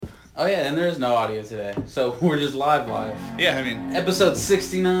Oh yeah, and there is no audio today, so we're just live. Yeah, I mean, Episode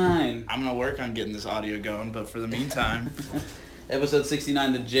 69. I'm gonna work on getting this audio going, but for the meantime, Episode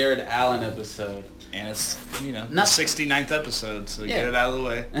 69, the Jared Allen episode. and it's, the Not- 69th episode, so Yeah. get it out of the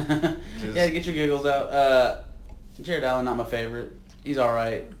way. Yeah, get your giggles out. Jared Allen, not my favorite. He's all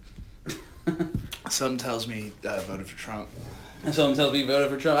right. Something tells me voted for Trump. And someone tells me he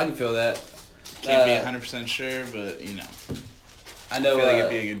voted for Trump. I can feel that. Can't be 100% sure, but, I know. I feel like it'd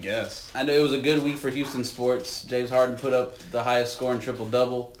be a good guess. I know it was a good week for Houston sports. James Harden put up the highest scoring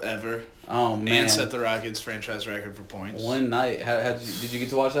triple-double. Ever. Oh, man. And set the Rockets' franchise record for points. One night. Did you get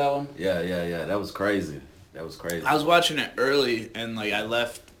to watch that one? Yeah. That was crazy. I was watching it early, and, I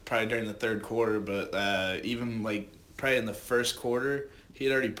left probably during the third quarter, but even, probably in the first quarter, he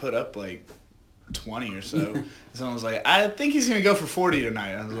had already put up, 20 or so. Someone was like, I think he's going to go for 40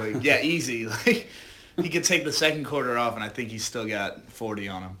 tonight. I was like, yeah, easy. He could take the second quarter off, and I think he's still got 40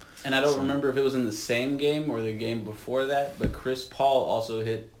 on him. And I don't remember if it was in the same game or the game before that, but Chris Paul also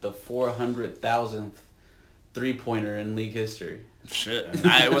hit the 400,000th three-pointer in league history. Shit.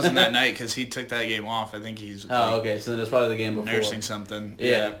 It wasn't that night because he took that game off. I think he's okay. So then it's probably the game before. nursing something.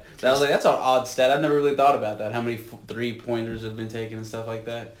 Yeah. That was that's an odd stat. I've never really thought about that, how many three-pointers have been taken and stuff like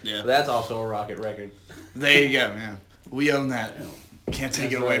that. Yeah. But that's also a Rocket record. There you go, man. We own that. Can't take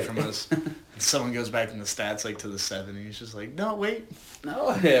That's it away right. from us. Someone goes back in the stats to the 70s. Just no, wait.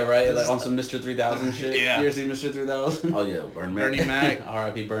 No, yeah, right. Like on some Mr. 3000 shit. Yeah. You ever seen Mr. 3000? Oh yeah, Bernie Mac.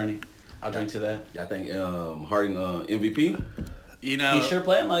 R.I.P. Bernie. I'll drink to that. I think Harden MVP. He's sure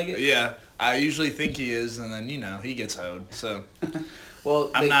playing like it. Yeah. I usually think he is, and then, he gets hoed. So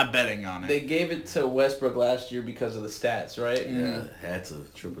Well, I'm not betting on it. They gave it to Westbrook last year because of the stats, right? Yeah, had to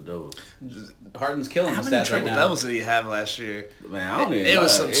triple double. Harden's killing How the many stats right triple now. doubles did he have last year? Man, I don't even. It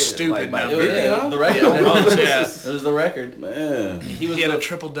was know. some stupid by number. 50, huh? The record. Yeah. It was the record. Man, He was He had a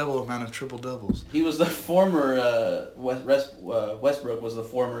triple-double amount of triple-doubles. He was the former Westbrook was the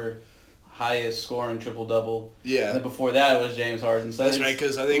former highest scoring triple double. Yeah. And then before that it was James Harden. So That's it's right,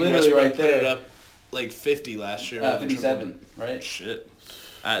 because I think literally Westbrook right put it there. up 50 last year. with the 57, triple- right? Shit.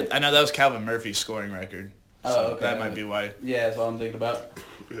 I know that was Calvin Murphy's scoring record. Oh, So okay. that might be why. Yeah, that's what I'm thinking about.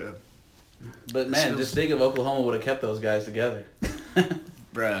 Yeah. But man, just think if Oklahoma would have kept those guys together.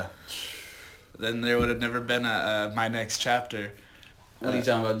 Bruh. Then there would have never been a My Next Chapter. What are you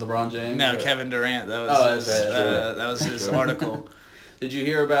talking about, LeBron James? No, Or- Kevin Durant. That was Oh, his, that's right. that was his article. Did you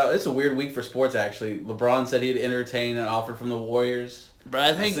hear about? It's a weird week for sports actually. LeBron said he'd entertain an offer from the Warriors. But I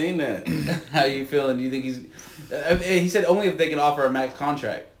I think seen that. How you feeling? Do you think he's? He said only if they can offer a max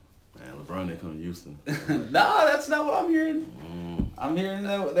contract. Man, LeBron didn't come to Houston. No, that's not what I'm hearing. I'm hearing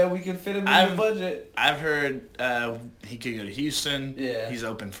that we can fit him in the budget. I've heard he could go to Houston. Yeah. He's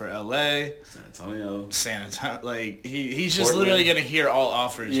open for L.A. San Antonio. San Antonio. He's just Portland. literally gonna hear all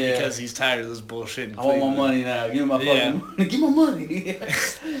offers Yeah. because he's tired of this bullshit. In I want my Cleveland. money now. Give me my fucking Yeah. money. Give me my money.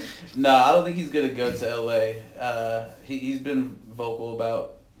 No, I don't think he's gonna go to LA. He's been vocal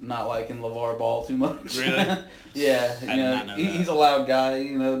about not liking LeVar Ball too much. Really? Yeah, I did not know that. he's a loud guy.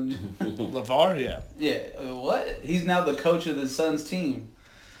 LeVar, yeah. Yeah. What? He's now the coach of the Suns team.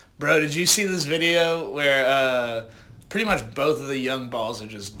 Bro, did you see this video where pretty much both of the young balls are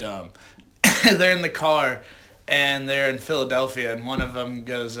just dumb? They're in the car and they're in Philadelphia, and one of them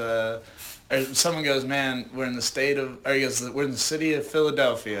goes, or someone goes, man, we're in the state of, or he goes, we're in the city of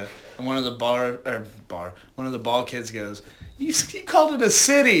Philadelphia, and one of the one of the ball kids goes, you called it a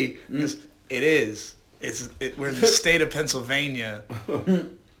city. He goes, it is. We're in the state of Pennsylvania.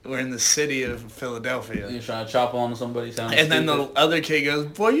 We're in the city of Philadelphia. You're trying to chop on somebody. And then the other kid goes,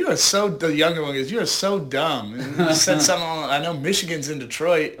 boy, the younger one goes, you are so dumb. And he said something, I know Michigan's in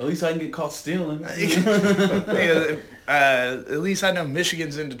Detroit. At least I can get caught stealing. At least I know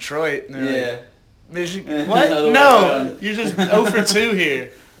Michigan's in Detroit. And they're Yeah. like, Michigan? What? Another way No, around. you're just 0 for 2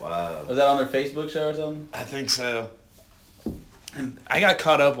 here. Wow. Was that on their Facebook show or something? I think so. And I got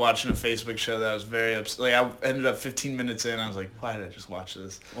caught up watching a Facebook show that I was very upset. I ended up 15 minutes in. I was like, why did I just watch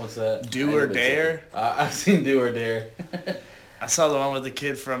this? What's that? Do or Dare? I've seen Do or Dare. I saw the one with the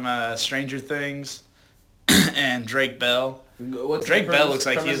kid from Stranger Things and Drake Bell. What's Drake the Bell premise- looks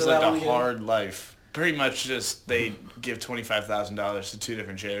like he premise has of that lived a one again? hard life. Pretty much just they give $25,000 to 2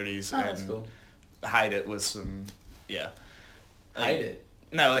 different charities Oh, that's and cool. hide it with some, Hide it.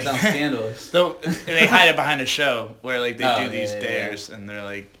 No, Sounds scandalous. they hide it behind a show where they Oh, do these yeah, dares and they're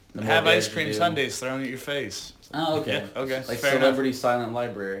like, The more have dares ice you cream do. sundaes thrown at your face. Oh, okay. Yeah, okay. Like Fair Celebrity Silent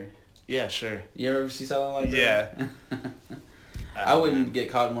Library. enough. Yeah, sure. You ever see Silent Library? Yeah. I wouldn't get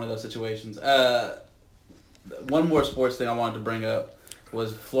caught in one of those situations. One more sports thing I wanted to bring up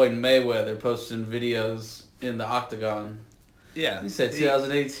was Floyd Mayweather posting videos in the octagon. Yeah. He said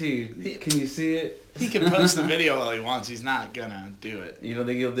 2018. Can you see it? He can post the video all he wants. He's not gonna do it. You don't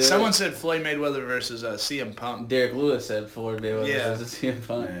think he'll do it? Someone said Floyd Mayweather versus CM Punk. Derek Lewis said Floyd Mayweather Yeah. versus CM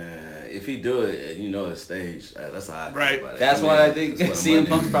Punk. Man, if he do it, you know it's staged. That's how I feel Right. about it. That's I mean, why I think that's what CM money-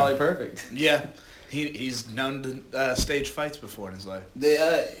 Punk's probably perfect. Yeah. He's known to stage fights before in his life.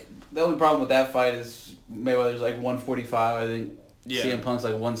 The only problem with that fight is Mayweather's like 145, I think. Yeah. CM Punk's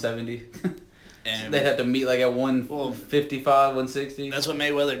like 170. And They'd have to meet like at 155, 160. that's what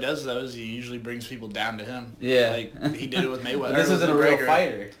Mayweather does, though, is he usually brings people down to him. Yeah. Like, he did it with Mayweather. But this with isn't a real McGregor.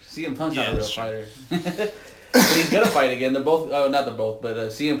 fighter. CM Punk's Yeah, not a real that's true. fighter. But he's going to fight again. They're both, oh, not they're both, but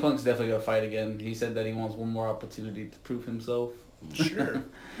CM Punk's definitely going to fight again. He said that he wants one more opportunity to prove himself. Sure.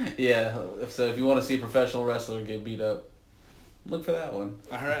 Yeah, so if you want to see a professional wrestler get beat up, look for that one.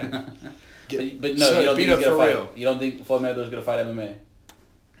 All right. But no, So you don't beat think he's up going to for fight. real? You don't think Floyd Mayweather's going to fight MMA?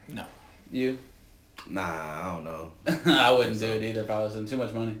 No. You? Nah, I don't know. I wouldn't do it either if I was in too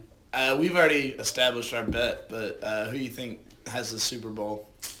much money. We've already established our bet, but who do you think has the Super Bowl?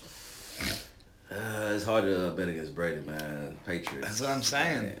 It's hard to bet against Brady, man. Patriots. That's what I'm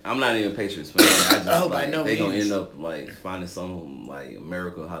saying. I'm not even a Patriots fan. I just, Oh, by no they gonna means. end up like finding some like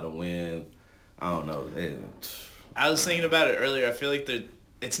miracle how to win. I don't know. I was thinking about it earlier. I feel like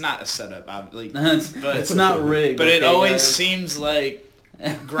it's not a setup, but It's not rigged. But it okay, always guys? seems like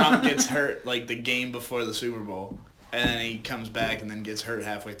Gronk gets hurt like the game before the Super Bowl, and then he comes back and then gets hurt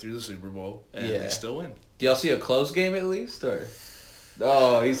halfway through the Super Bowl, and Yeah. they still win. Do y'all see a close game at least, or?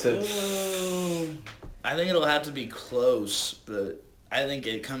 Oh, he said. I think it'll have to be close, but I think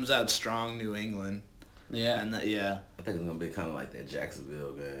it comes out strong, New England, Yeah. and I think it's gonna be kind of like that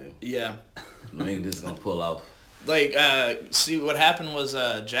Jacksonville game. yeah. New England's gonna pull off. Like, see, what happened was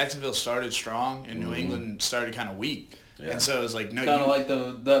Jacksonville started strong, and New England started kind of weak. Yeah. And so it was like, no, Kind of like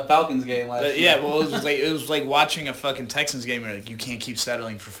the Falcons game last year. yeah, well, it was like watching a fucking Texans game where like you can't keep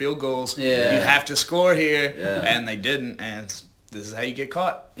settling for field goals. Yeah. You have to score here, Yeah. and they didn't, and this is how you get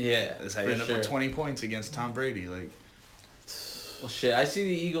caught. Yeah. This is how you for end up sure. with 20 points against Tom Brady. Like, Well, shit, I see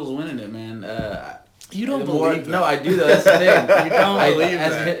the Eagles winning it, man. you don't the more- believe that. No, I do though. That's the thing. You don't believe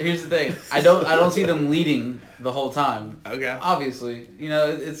that. Here's the thing. I don't see them leading the whole time. Okay. Obviously,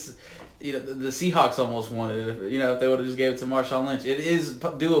 it's. The Seahawks almost won it. If they would have just gave it to Marshawn Lynch, it is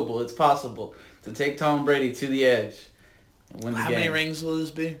doable. It's possible to take Tom Brady to the edge and win the How game. many rings will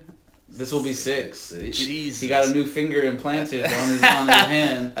this be? This will be 6. Jesus. He got a new finger implanted on his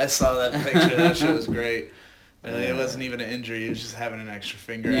hand. I saw that picture. That shit was great. It wasn't even an injury. He was just having an extra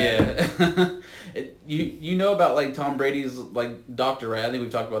finger. Yeah. You know about like Tom Brady's like doctor, right? I think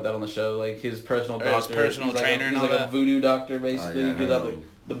we've talked about that on the show. Like his personal Or his doctor, personal He's like trainer and he's all like a that? voodoo doctor, basically. Oh, yeah, He does all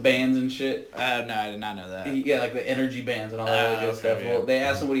the bands and shit. No, I did not know that. Yeah, like the energy bands and all that good okay, stuff. yeah. Well, they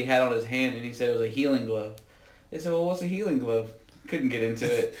asked him what he had on his hand, and he said it was a healing glove. They said, "Well, what's a healing glove?" Couldn't get into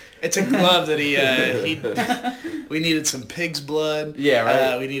it. It's a glove that he we needed some pig's blood. Yeah,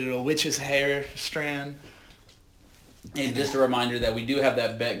 right. We needed a witch's hair strand. And just a reminder that we do have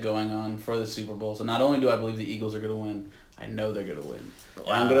that bet going on for the Super Bowl. So not only do I believe the Eagles are going to win, I know they're going to win.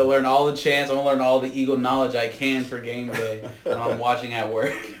 Wow. I'm going to learn all the chants. I'm going to learn all the Eagle knowledge I can for game day when I'm watching at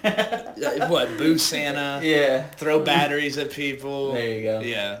work. What, boo Santa, Yeah. throw batteries at people. There you go.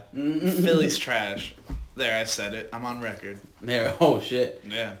 Yeah. Mm-mm. Philly's trash. There, I said it. I'm on record. There. Oh, shit.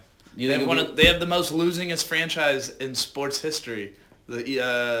 Yeah. You They think have, they have the most losingest franchise in sports history.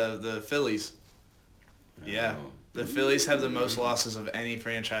 The Phillies. Yeah. The Phillies have the most losses of any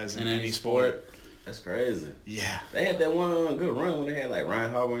franchise in any sport. That's crazy. Yeah. They had that one good run when they had like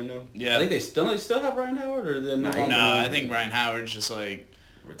Ryan Howard in them. Yeah. I think they still have Ryan Howard, or they're no No, longer- I think Ryan Howard's just like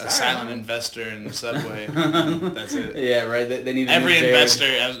a Retired. silent investor in the Subway. That's it. Yeah, right. They need a Every new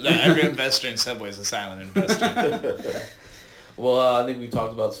Jared. every investor in Subway is a silent investor. Well, I think we've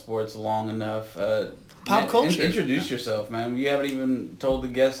talked about sports long enough. Pop culture. Introduce yourself, man. You haven't even told the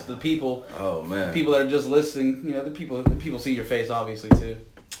guests, the people Oh man. that are just listening. The people see your face, obviously, too.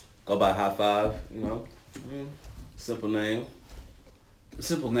 Go by High Five. Simple name.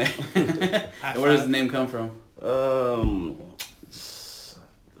 Simple name. And where does the name come from? To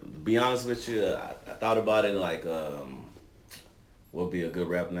be honest with you, I thought about it like what would be a good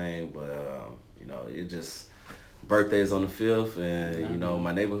rap name, but it just birthdays on the 5th, and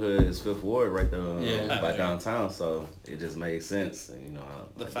my neighborhood is 5th Ward right there by downtown, so it just made sense. And,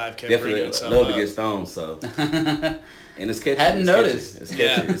 The 5 kept definitely bringing itself love to up. get stoned, so and it's catchy. Hadn't it's noticed. Catchy. It's catchy.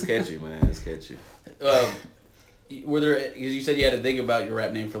 Yeah. It's catchy, man. It's catchy. Were there? Because you said you had to think about your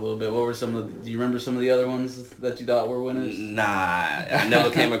rap name for a little bit. What were some of? Do you remember some of the other ones that you thought were winners? Nah, I never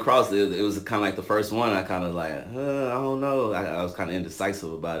came across it. It was kind of like the first one. I kind of like, I don't know. I was kind of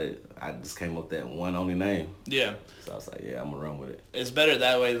indecisive about it. I just came up with that one only name. Yeah. So I was like, yeah, I'm gonna run with it. It's better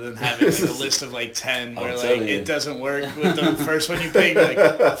that way than having like a list of like 10 where like telling you. it doesn't work with the first one you pick.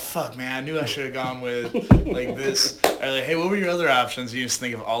 Like, fuck, man, I knew I should have gone with like this. Or like, hey, what were your other options? You just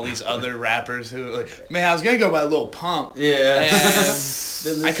think of all these other rappers who like, man, I was gonna go by Lil Pump. Yeah.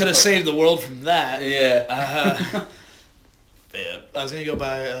 And I could have saved the world from that. Yeah. Yeah. I was gonna go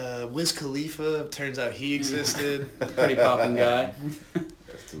by Wiz Khalifa. Turns out he existed. Pretty popping guy.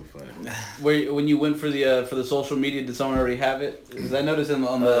 That's too funny. When you went for the social media, did someone already have it? Because I noticed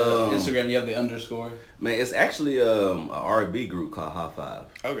on the Instagram you have the underscore. Man, it's actually a R&B group called High Five.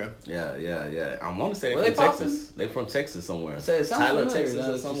 Okay. Yeah. I want to say Were they're they from poppin'? Texas. They from Texas somewhere. It sounds Tyler, familiar, Texas, now or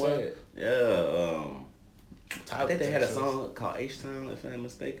that you somewhere. say it. Yeah. I think they had a Texas. song called H-Town, if I'm not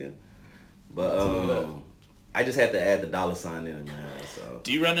mistaken. But I just had to add the $ in it, man. So.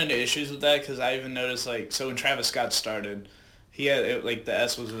 Do you run into issues with that? Because I even noticed like so when Travis Scott started, he had it, like the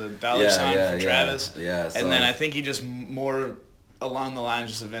S was a $sign for Travis. Yeah. So, And then I think he just more along the lines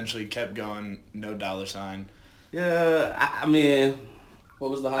just eventually kept going no $sign. Yeah, I mean,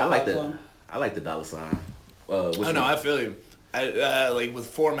 What was the I high like five the song? I like the $. I feel you. I like with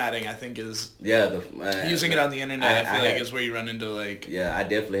formatting, I think is using it on the internet. I feel like is where you run into like. Yeah, I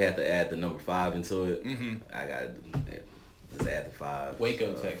definitely had to add the number 5 into it. Mm-hmm. I got just add the 5.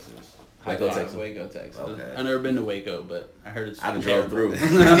 Waco, Texas. Waco, Texas. Waco, Texas. Okay. I've never been to Waco, but I heard it's I done drove through.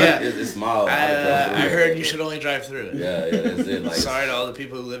 Yeah. It's small. I heard you should only drive through it. Yeah, that's it. Like, sorry to all the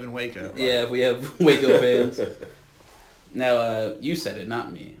people who live in Waco. Yeah, we have Waco fans. Now, you said it,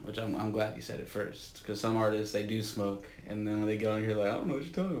 not me, which I'm glad you said it first. Because some artists, they do smoke, and then when they go on here, like, I don't know what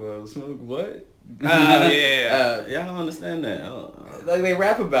you're talking about. Smoke what? Yeah. Yeah, I don't understand that. Like, they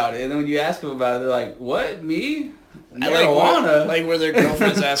rap about it, and then when you ask them about it, they're like, what, me? Marijuana? Like, where their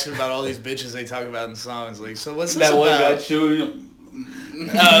girlfriends asking about all these bitches they talk about in songs. Like, so what's this that one about? got shooting.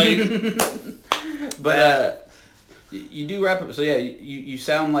 But you do rap, so yeah, you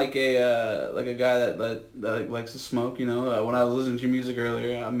sound like a guy that likes to smoke. You know, when I was listening to your music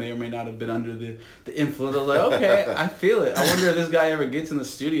earlier, I may or may not have been under the influence. I was like, okay, I feel it. I wonder if this guy ever gets in the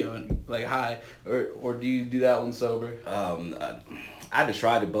studio and like high, or do you do that one sober? I just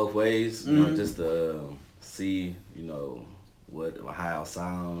tried it both ways, you know, just to see, you know, how I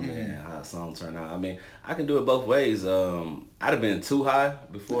sound and how a song turned out. I mean, I can do it both ways. I'd have been too high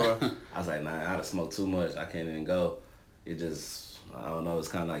before. I was like, nah, I'd have smoked too much. I can't even go. It just, I don't know, it's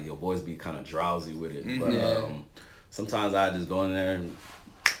kind of like your voice be kind of drowsy with it. But sometimes I just go in there and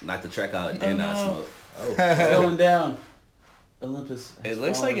knock the track out and then I smoke. Oh, it's going down. Olympus. It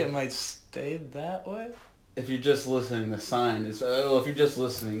looks like it might stay that way. If you're just listening, the sign is. If you're just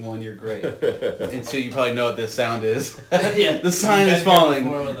listening, one, you're great. Until you probably know what this sound is. Yeah, the sign is falling.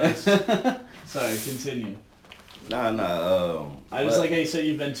 Sorry, continue. No. I just like how you said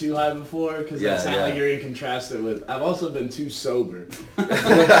you've been too high before, because that sounds like you're in contrast it with. I've also been too sober.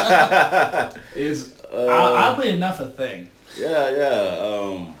 Oddly enough, a thing.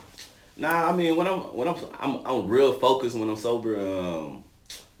 Yeah. I mean, when I'm real focused when I'm sober.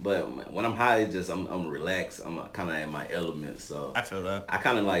 But when I'm high, it's just I'm relaxed. I'm kind of in my element, so I feel that. I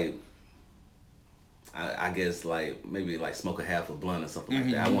kind of like, I guess like maybe like smoke a half a blunt or something like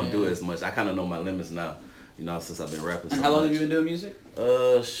that. I won't do it as much. I kind of know my limits now, you know, since I've been rapping. So How long much. have you been doing music?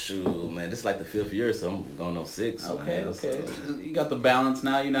 Shoot, man, this is like the 5th year, so I'm going on 6. Okay. Man, so. You got the balance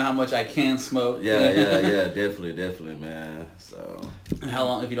now. You know how much I can smoke. Yeah, definitely, man. So. And how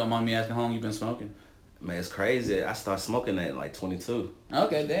long, if you don't mind me asking, how long you been smoking? Man, it's crazy. I started smoking at like 22.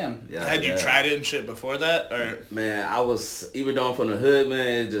 Okay, damn. Yeah. Had you tried it and shit before that, or? Man, I was, even though I'm from the hood,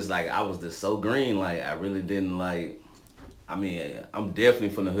 man, it's just like I was just so green. Like I really didn't like. I mean, I'm definitely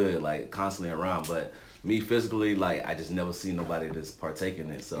from the hood, like constantly around, but me physically, like I just never seen nobody that's partake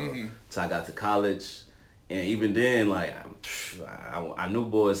in it. So, till I got to college, and even then, like I knew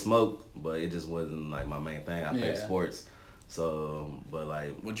boys smoked, but it just wasn't like my main thing. I played sports, so but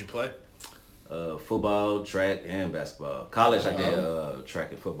like. What'd you play? Football, track, and basketball. College, I did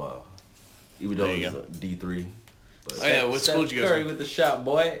track and football. Even though it was D3. But What school did you go Curry to? with the shot,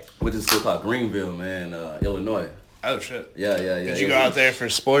 boy. went to a school called Greenville, man, Illinois. Oh, shit. Yeah. Did you go out there for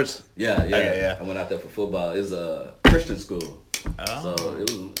sports? Yeah. Yeah. I went out there for football. It was a Christian school. Oh. So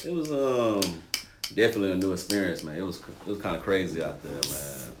it was definitely a new experience, man. It was kind of crazy out there,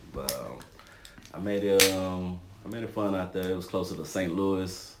 man. But I made it fun out there. It was closer to St.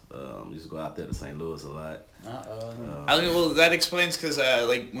 Louis. Used to go out there to St. Louis a lot. Well, that explains because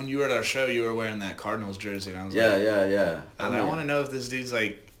like when you were at our show, you were wearing that Cardinals jersey, and I was like, yeah. I want to know if this dude's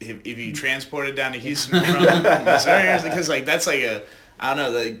like, if you transported down to Houston from Missouri, because like that's like I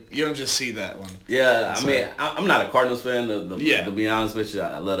don't know, like, you don't just see that one. Yeah, I mean, I'm not a Cardinals fan. Yeah. To be honest with you,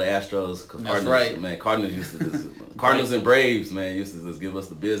 I love the Astros. Cause That's Cardinals, right. man. Cardinals used to just, Cardinals and Braves, man, used to just give us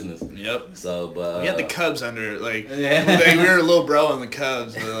the business. Yep. So, but We had the Cubs under, like, Yeah. we were a little bro on the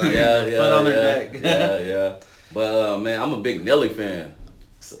Cubs. But like, yeah, Foot on their yeah, neck. yeah. But man, I'm a big Nelly fan.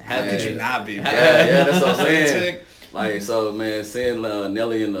 So, how could you not be? Bro? Yeah, that's what I'm saying. Lunatic. Like, so, man, seeing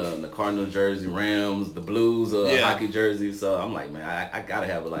Nelly in the Cardinal jersey, Rams, the Blues hockey jersey. So I'm like, man, I gotta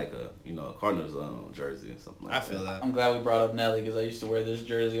have like a Cardinals jersey or something like I feel that. I'm glad we brought up Nelly because I used to wear this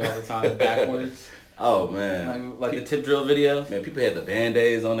jersey all the time backwards. Oh man, Like the tip drill video. man, people had the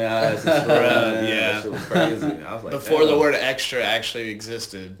Band-Aids on their eyes and stuff. Man. Yeah. That shit was crazy. I was like, Before the damn. word extra actually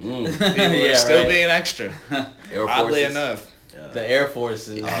existed. People Yeah, were still right. being extra. Air Oddly Forces. enough. Yeah. The Air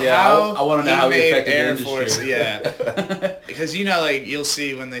Forces. How Yeah, I want to know how we made affected Air the industry. Force, yeah. Because like you'll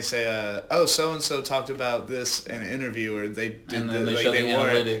see when they say, "Oh, so and so talked about this in an interview," or they did, And then they show the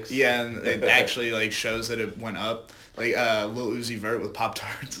analytics. Yeah, and it actually like shows that it went up. Like Lil Uzi Vert with Pop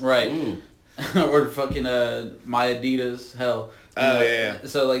Tarts. Right. Mm. Or fucking My Adidas. Hell. You Oh, know, yeah.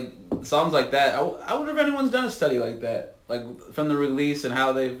 So like songs like that. I wonder if anyone's done a study like that. Like from the release and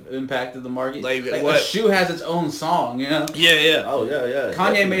how they've impacted the market. Like, a what- shoe has its own song, you know? Yeah. Oh yeah.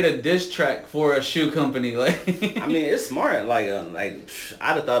 Kanye made a diss track for a shoe company. Like I mean, it's smart. Like I'd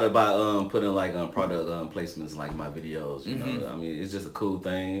have thought about putting like product placements like my videos. You know, I mean, it's just a cool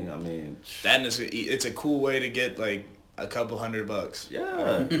thing. I mean, That is, it's a cool way to get like a couple $100.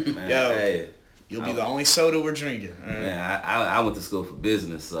 yeah, man. Yo. Hey, You'll be the only soda we're drinking. All right? man, I went to school for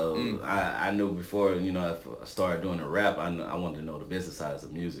business, so I knew before if I started doing the rap, I wanted to know the business sides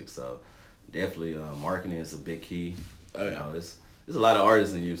of music. So definitely marketing is a big key. Oh, yeah. You know, there's a lot of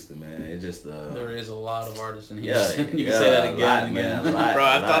artists in Houston, man. It just there is a lot of artists in yeah, Houston. You yeah, can say that a again lot, and man, again. a lot, Bro,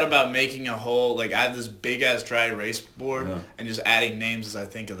 I a thought lot. about making a whole, like, I have this big-ass dry erase board Uh-huh. and just adding names as I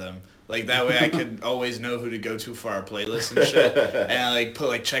think of them. Like, that way I could always know who to go to for our playlist and shit. And I, like, put,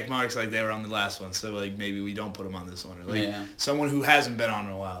 like, check marks like they were on the last one. So, like, maybe we don't put them on this one. Or, like, Yeah. someone who hasn't been on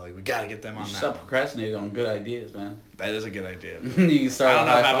in a while. Like, we got to get them on that Stop one. procrastinating on good ideas, man. That is a good idea. You can I start don't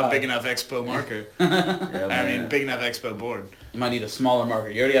know if I have a high big five. enough expo marker. Yeah, I mean, man. big enough expo board. You might need a smaller marker.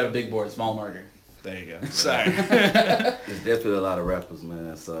 You already have a big board, small marker. There you go. Sorry. There's definitely a lot of rappers,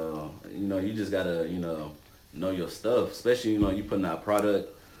 man. So, you just gotta, know your stuff. Especially, you putting out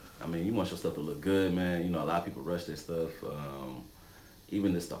product. I mean, you want your stuff to look good, man. A lot of people rush their stuff.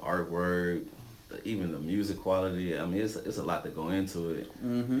 Even just the artwork, even the music quality. I mean, it's a lot to go into it.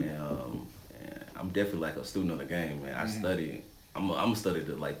 And I'm definitely like a student of the game, man. I study. I'm studying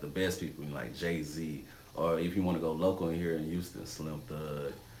the best people, like Jay-Z. Or if you want to go local in here in Houston, Slim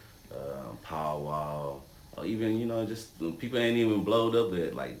Thug, Power Wall, or even just people ain't even blowed up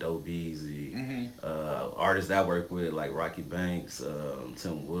at like Dope Easy, artists I work with like Rocky Banks,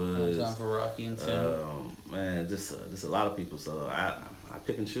 Tim Woods, Time for Rocky and Tim. man, just a lot of people. So I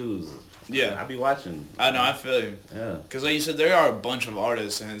pick and choose. Yeah. I be watching. I know, I feel you. Yeah. Because like you said, there are a bunch of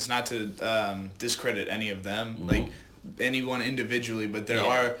artists, and it's not to discredit any of them, like anyone individually, but there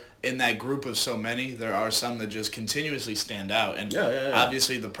are, in that group of so many, there are some that just continuously stand out. And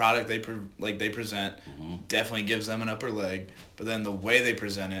obviously the product they present definitely gives them an upper leg, but then the way they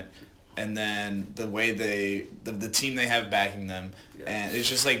present it, and then the way the team they have backing them, and it's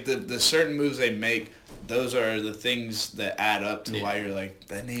just like the certain moves they make, those are the things that add up to why you're like,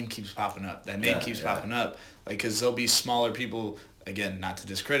 that name keeps popping up. That name keeps popping up. Like, because there'll be smaller people, again, not to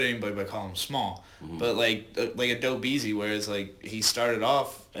discredit anybody by calling them small, but like a Dope Easy, where it's like he started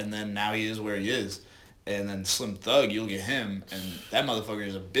off and then now he is where he is. And then Slim Thug, you'll get him, and that motherfucker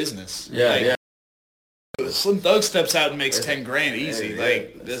is a business. Slim Thug steps out and makes 10 grand easy.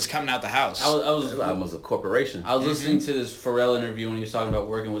 Like, this is coming out the house. I was It's almost a corporation. I was listening to this Pharrell interview when he was talking about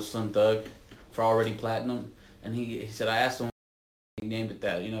working with Slim Thug for Already Platinum, and he said, I asked him, he named it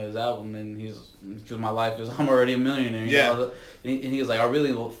that, his album, and because my life is, I'm already a millionaire. You know? And he was like, I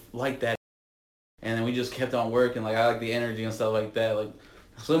really like that, and then we just kept on working. Like, I like the energy and stuff like that. Like,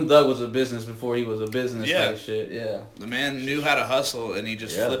 Slim Thug was a business before he was a business type shit. Yeah. The man knew how to hustle, and he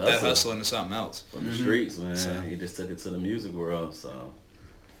just flipped that hustle into something else. From the streets, man. So he just took it to the music world. So,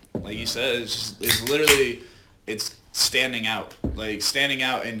 like you said, it's literally, it's standing out. Like, standing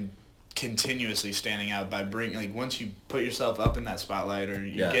out and continuously standing out by bringing, like, once you put yourself up in that spotlight, or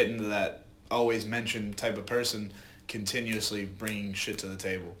you get into that always mentioned type of person, continuously bringing shit to the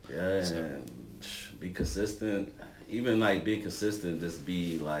table. Yeah, and be consistent. Even like be consistent, just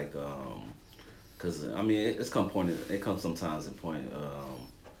be like, cause I mean it comes sometimes at point,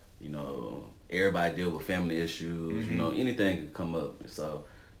 everybody deal with family issues, anything can come up. So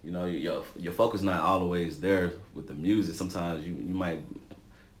you know, your focus not always there with the music. Sometimes you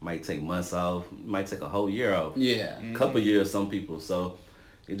might take months off, you might take a whole year off. Yeah. Couple years, some people. So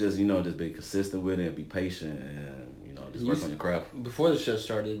it just, you know, just be consistent with it and be patient and, you know, just work on your craft. Before the show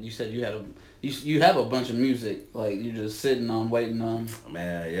started, you said you had you have a bunch of music, like you're just sitting on, waiting on.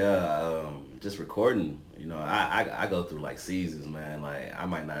 Man, yeah, just recording. You know, I go through like seasons, man. Like I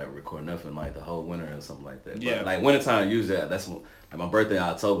might not record nothing like the whole winter or something like that. Yeah. But like wintertime, usually that's when, like my birthday in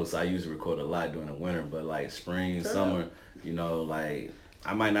October, so I usually record a lot during the winter. But like spring, summer, you know, like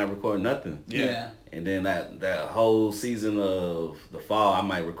I might not record nothing. Yeah. And then that whole season of the fall, I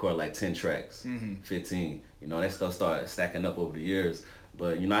might record like 10 tracks, 15. You know, that stuff start stacking up over the years.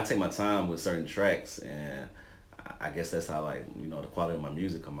 But, you know, I take my time with certain tracks, and I guess that's how, like, you know, the quality of my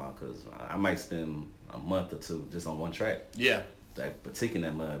music come out, because I might spend a month or two just on one track. Yeah. Like, particularly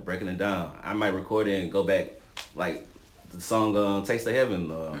that mud, breaking it down. I might record it and go back, like, the song Taste of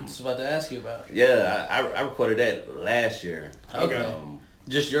Heaven. I was about to ask you about. Yeah, I recorded that last year. Okay.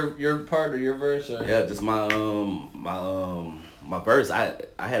 Just your part or your verse? Or? Yeah, just my verse. I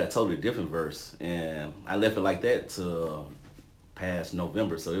had a totally different verse, and I left it like that till past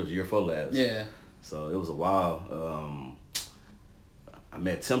November, so it was year 4 last. Yeah. So it was a while. I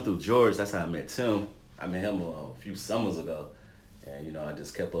met Tim through George. That's how I met Tim. I met him a few summers ago, and you know I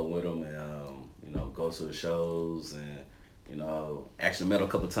just kept up with him, and you know go to the shows, and you know actually met him a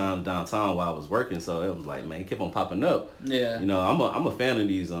couple times downtown while I was working. So it was like, man, he kept on popping up. Yeah. You know, I'm a fan of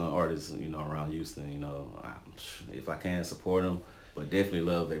these artists. You know, around Houston. You know, if I can support them. But definitely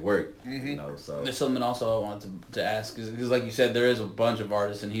love their work, you know. So there's something also I wanted to ask, because like you said, there is a bunch of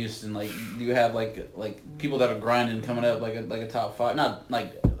artists in Houston. Like, do you have like people that are grinding coming up, like a top 5, not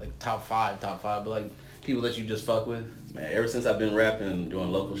like top five, but like people that you just fuck with? Man, ever since I've been rapping,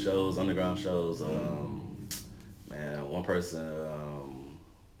 doing local shows, underground shows, man, one person,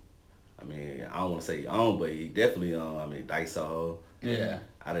 I mean, I don't want to say he owned, but he definitely I mean, Daiso. Yeah.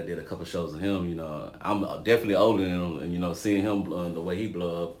 I done did a couple shows with him, you know. I'm definitely older than him, and, you know, seeing him the way he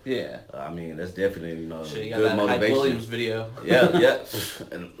blew up. Yeah. I mean, that's definitely, you know, Shit, you got good that motivation. Hype Williams video. Yeah.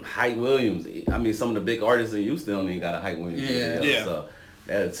 And Hype Williams. I mean, some of the big artists in Houston don't even got a Hype Williams video. Yeah. So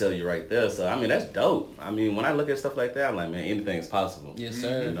that'll tell you right there. So, I mean, that's dope. I mean, when I look at stuff like that, I'm like, man, anything's possible. Yes,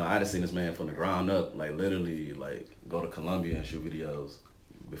 sir. You know, I just seen this man from the ground up, like, literally, like, go to Columbia and shoot videos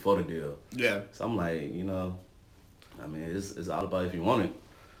before the deal. Yeah. So I'm like, you know, I mean, it's all about if you want it.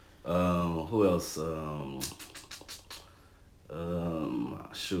 Who else?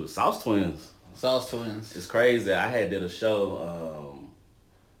 Shoot, South Twins. South Twins. It's crazy. I had did a show.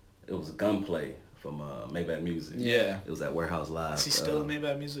 It was a gunplay from Maybach Music. Yeah. It was at Warehouse Live. Is he still in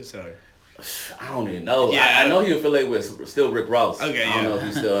Maybach Music? Sorry. I don't even know. Yeah. I know he affiliated with still Rick Ross. Okay, I don't yeah. know if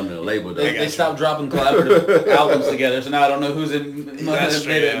he's still under the label. Though. They stopped dropping collaborative albums together, so now I don't know who's in That's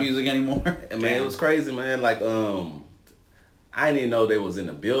true, Maybach yeah. Music anymore. And man, it was crazy, man. Like, I didn't even know they was in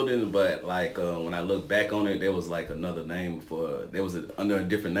the building, but like when I look back on it, there was like another name there was under a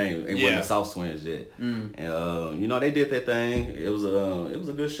different name. It wasn't the South Twins yet. And you know, they did their thing. It was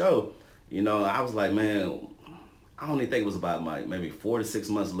a good show. You know, I was like, man, I don't even think it was about maybe 4 to 6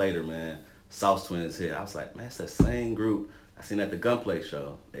 months later, man. South Twins hit. I was like, man, it's that same group I seen at the Gunplay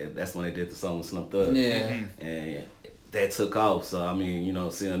show. That's when they did the song Slim Thug. Yeah. And that took off. So I mean, you know,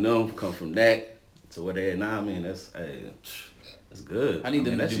 seeing them come from that to where they at now, I mean, that's good. I need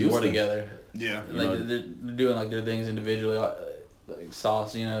them to do more together. Yeah. Like they're doing like their things individually, like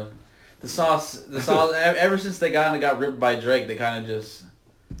Sauce. You know, the sauce. Ever since they got ripped by Drake, they kind of just.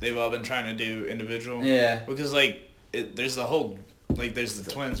 They've all been trying to do individual. Yeah. Because like there's the whole there's the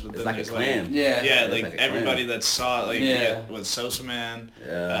twins, but It's then like a there's clan. Yeah. yeah, It's like like a everybody clan. that saw it, like Yeah. with Sosa Man,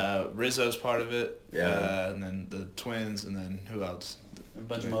 Yeah. Rizzo's part of it, Yeah. and then the twins, and then who else? A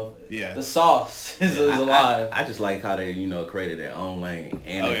bunch of Yeah. The sauce is alive. I just like how they, you know, created their own lane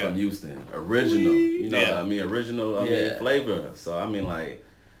and Oh, they're yeah. from Houston. Original. You know, Yeah. I mean, original Yeah. flavor. So, I mean, like,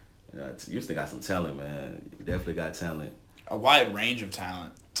 you know, Houston got some talent, man. You definitely got talent. A wide range of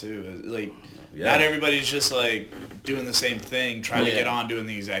talent too. Like Yeah. not everybody's just like doing the same thing, trying to Yeah. get on doing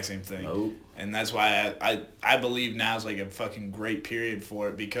the exact same thing. Nope. And that's why I believe now is like a fucking great period for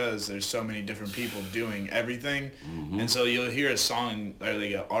it, because there's so many different people doing everything. And so you'll hear a song or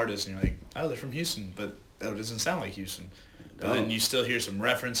like an artist and you're like, oh, they're from Houston, but it doesn't sound like Houston. But then you still hear some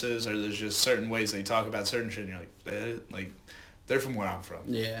references, or there's just certain ways they talk about certain shit and you're like, they're from where I'm from.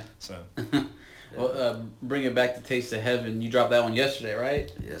 Yeah. So Well, bring it back to Taste of Heaven. You dropped that one yesterday, right?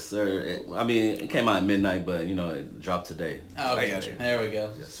 Yes, sir. It came out at midnight, but, you know, it dropped today. Oh, I got you. There we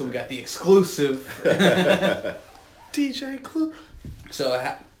go. Yes, So we sir. got the exclusive. DJ Clue. So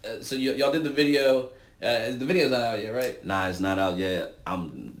y'all did the video, The video's not out yet, right? Nah, it's not out yet.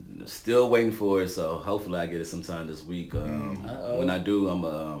 I'm still waiting for it, so hopefully I get it sometime this week. When I do,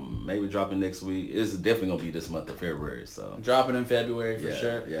 I'm maybe dropping next week. It's definitely gonna be this month of February. So Dropping in February for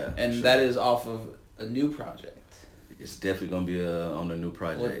sure. Yeah, and sure. that is off of a new project. It's definitely gonna be on a new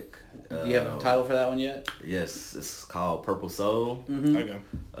project. Do you have a title for that one yet? Yes, it's called Purple Soul. Mm-hmm. Okay.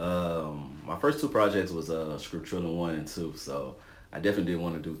 My first two projects was Scriptural 1 and 2, so I definitely didn't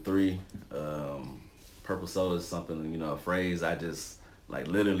want to do 3. Purple Soul is something, a phrase I just like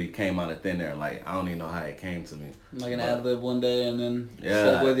literally came out of thin air. Like I don't even know how it came to me. Like an ad lib one day and then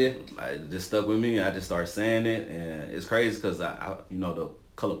stuck with you. It just stuck with me. I just started saying it, and it's crazy because I the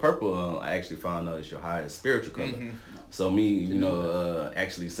color purple, I actually found out it's your highest spiritual color. Mm-hmm. So me,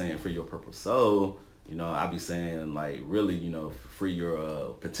 actually saying free your purple soul, I be saying like really, free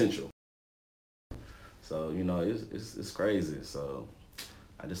your potential. So it's crazy. So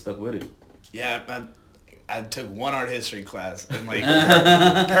I just stuck with it. Yeah, I took one art history class, and like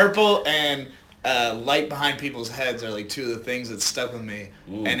purple and light behind people's heads are like two of the things that stuck with me.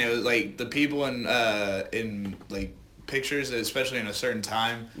 And it was like the people in like pictures, especially in a certain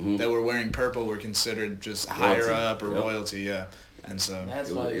time, that were wearing purple were considered just Royalty. hire up or royalty. Yeah, and so That's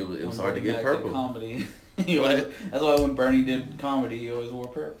It why was when hard to Bernie get Mac purple. did comedy. That's why when Bernie did comedy, he always wore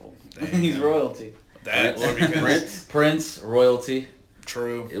purple. He's go. royalty. that or because Prince, royalty.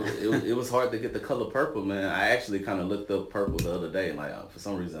 true. It was hard to get the color purple, man. I actually kind of looked up purple the other day, and like for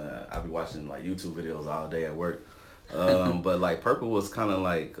some reason I be watching like YouTube videos all day at work. But like purple was kind of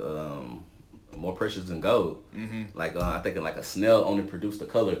like more precious than gold. Mm-hmm. Like I think like a snail only produced the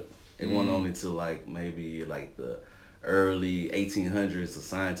color. It went only to like maybe like the early 1800s. The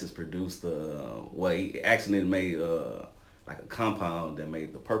scientists produced he actually made like a compound that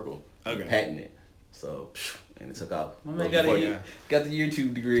made the purple. Okay. He patented it. So and it took off. My man Before got the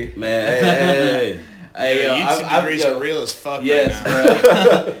YouTube degree. Man, hey. Hey, YouTube degrees are real as fuck Yes, right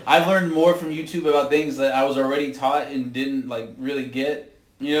now. bro. I've learned more from YouTube about things that I was already taught and didn't like really get.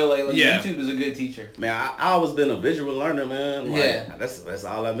 Yeah. YouTube is a good teacher. Man, I always been a visual learner, man. Like, Yeah. That's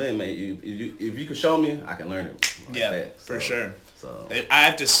all I've been, man. If you can show me, I can learn it. Like Yeah, that. for sure. So I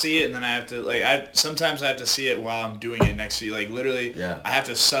have to see it, and then I have to sometimes I have to see it while I'm doing it next to you. Like literally, I have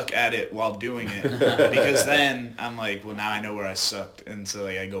to suck at it while doing it because then I'm like, well, now I know where I sucked, and so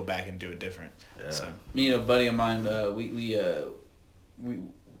like I go back and do it different. Yeah. So Me and a buddy of mine,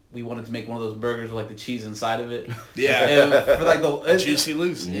 we wanted to make one of those burgers with like the cheese inside of it. yeah, And for like the juicy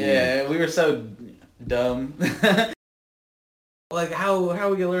loose. Yeah, we were so dumb. Like how are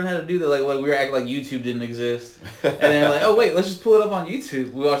we gonna learn how to do that? Like we were acting like YouTube didn't exist, and then like, oh wait, let's just pull it up on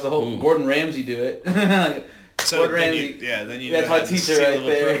YouTube. We watched the whole Gordon Ramsay do it. Like, So Gordon then Ramsay, then you that's know my how to teacher seal right of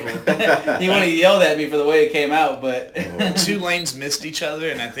there. approval. He wanted to yell at me for the way it came out, but Two lanes missed each other,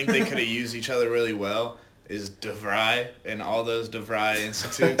 and I think they could have used each other really well. Is DeVry and all those DeVry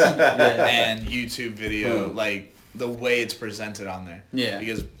institutes and YouTube video, like the way it's presented on there. Yeah.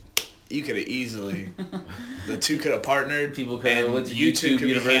 Because you could have easily, the two could have partnered. People could have and went to YouTube YouTube could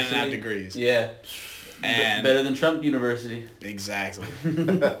be handing out University. degrees. Yeah, And better than Trump University. exactly.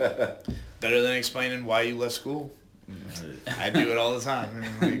 Better than explaining why you left school. I do it all the time.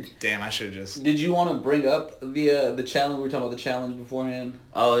 Like, damn, I should just. Did you want to bring up the challenge? We were talking about the challenge beforehand.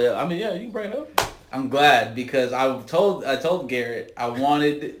 oh yeah, I mean yeah, you can bring it up. I'm glad because I told Garrett I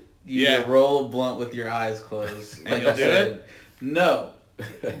wanted you to roll a blunt with your eyes closed. And Like you'll I do said. it? No,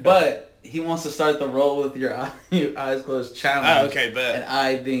 but he wants to start the roll with your eyes closed challenge. Oh, okay, And but.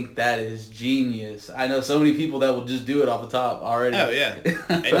 I think that is genius. I know so many people that will just do it off the top already. Oh, yeah.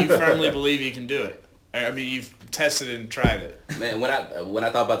 And you firmly believe you can do it. I mean, you've tested it and tried it. Man, when I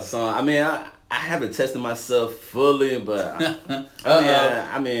thought about the song, I mean I haven't tested myself fully, but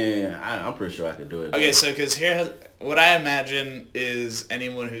I'm pretty sure I could do it. Okay, so because what I imagine is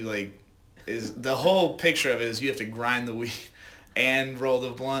anyone who is the whole picture of it is you have to grind the weed and roll the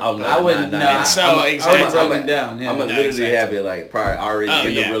blunt. Oh, no, I wouldn't. no, No, no. So, I exactly. would broken down. Yeah. I'm gonna No, literally exactly. have it like probably already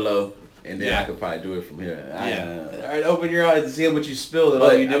in the Rillo, and then Yeah. I could probably do it from here. All right, open your eyes and see how much you spilled, and all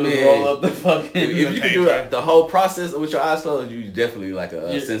But, you do I is mean, roll up the fucking. If you can do it, the whole process with your eyes closed, you definitely like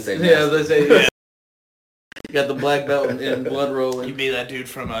a sensei. Yeah, master. let's say you got the black belt in blood You'd rolling. be that dude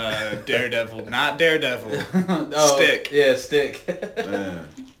from Daredevil. Not Daredevil. Oh, Stick. Yeah, stick. Man.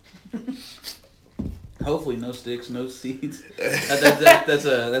 Hopefully, no sticks, no seeds.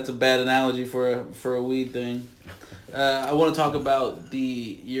 That's a bad analogy for a weed thing. I want to talk about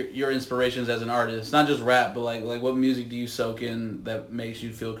your inspirations as an artist, not just rap, but like what music do you soak in that makes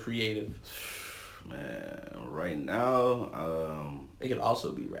you feel creative? Man, right now, It could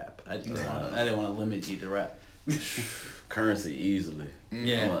also be rap. I didn't want to limit you to rap. Currency easily.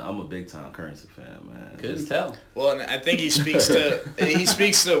 Yeah. I'm a big time Currency fan, man. Couldn't tell. Well, and I think he speaks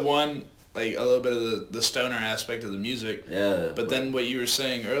to one, like, a little bit of the stoner aspect of the music. Yeah. But then what you were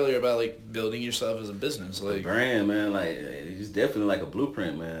saying earlier about, like, building yourself as a business, like, brand, man, like he's definitely like a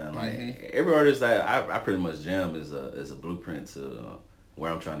blueprint, man. Like every artist that I pretty much jam is a blueprint to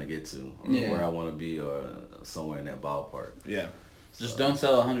where I'm trying to get to, or where I want to be, or somewhere in that ballpark. yeah. Just don't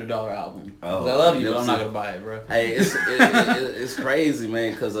sell $100 album. Oh, 'Cause I love you, never but I'm not seen- gonna buy it, bro. Hey, it's crazy,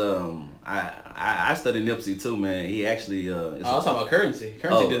 man, because I studied Nipsey too, man. He actually I was talking about Currency.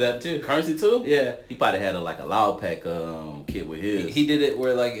 Currency did that too. Currency too. Yeah. He probably had a loud pack kit with his. He did it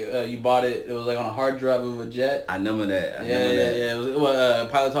where like you bought it. It was like on a hard drive of a jet. I remember that. Yeah. It was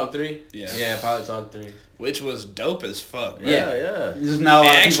Pilot Talk 3. Yeah. Yeah, Pilot Talk 3. Which was dope as fuck. Right? Yeah. Just not a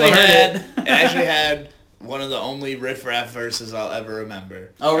lot of people heard it. It actually had one of the only riff-raff verses I'll ever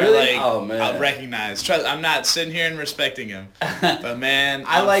remember. Oh, really? Like, Oh, man. I'll recognize. Trust, I'm not sitting here and respecting him, but man,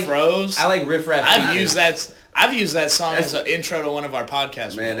 I like Froze. I like Riff Raff. I've used that song as an intro to one of our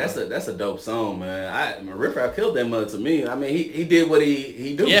podcasts. Man, before. that's a dope song, man. Riff Raff killed that mother to me. I mean, he did what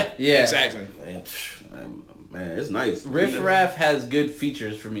he do. Yeah, Yeah. exactly. Man, it's nice. Riff Raff has good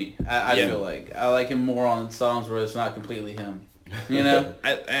features for me. I Yeah. feel like I like him more on songs where it's not completely him. You know.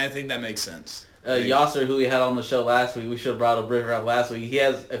 I think that makes sense. Yasser, who we had on the show last week, we should have brought up Riff Raff last week. He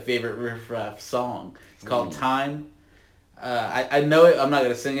has a favorite Riff Raff song. It's called Time. I know it. I'm not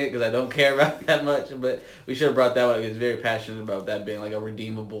going to sing it because I don't care about it that much, but we should have brought that one. He was very passionate about that being like a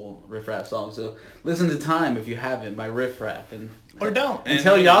redeemable Riff Raff song. So listen to Time if you haven't by Riff Raff. Or don't. And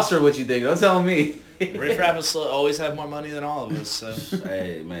tell Yasser what you think. Don't tell me. Riff Raff will still always have more money than all of us. So.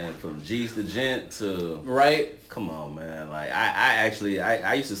 Hey, man, from G's to Gent to... Right? Come on, man. Like, I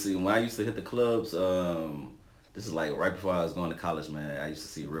used to see, when I used to hit the clubs, this is like right before I was going to college, man. I used to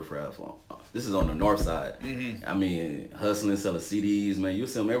see Riff Raff. This is on the north side. Mm-hmm. I mean, hustling, selling CDs, man. You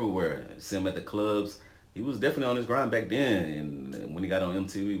see him everywhere. You see him at the clubs. He was definitely on his grind back then. And when he got on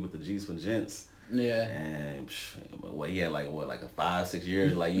MTV with the G's for Gents. Yeah. And he had like a 5-6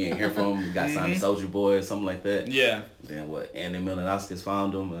 years. Like, you ain't hear from him. He got signed to Soulja Boy or something like that. Yeah. Then Andy Milonakis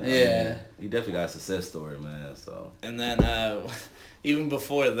found him. And, Yeah. He definitely got a success story, man. So. And then even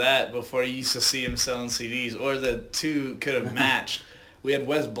before that, before you used to see him selling CDs, or the two could have matched, we had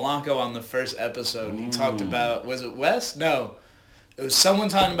Wes Blanco on the first episode. He talked about, was it Wes? No. It was someone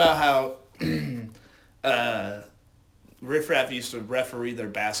talking about how Riff Raff used to referee their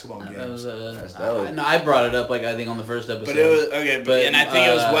basketball games. That was, dope. I brought it up like I think on the first episode. But it was okay, But, and I think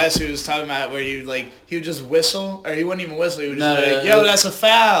it was Wes who was talking about where he would just whistle, or he wouldn't even whistle. He would just be like, "Yo, that's a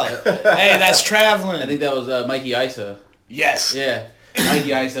foul. Hey, that's traveling." I think that was Mikey Iso. Yes. Yeah, Mikey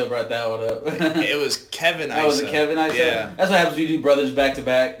Iso brought that one up. It was Kevin Iso. Oh, was it Kevin Iso? Yeah. That's what happens when you do brothers back to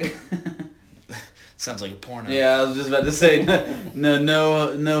back. Sounds like a porno. Yeah, I was just about to say no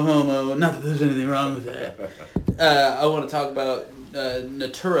homo. Not that there's anything wrong with that. I want to talk about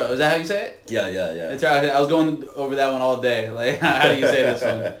Natura. Is that how you say it? Yeah. It's right. I was going over that one all day. Like, how do you say this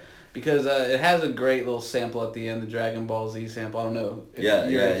one? Because it has a great little sample at the end, the Dragon Ball Z sample. I don't know if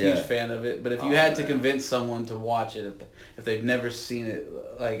you're a huge fan of it, but if you had to convince someone to watch it, if they've never seen it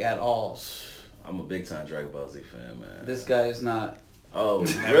like at all, I'm a big time Dragon Ball Z fan, man. this guy is not. Oh,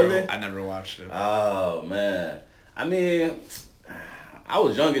 really? I never watched it. Oh, man. I mean, I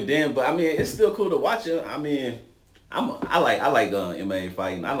was younger then, but I mean, it's still cool to watch it. I mean, I like MMA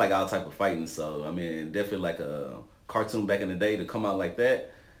fighting. I like all type of fighting. So I mean, definitely like a cartoon back in the day to come out like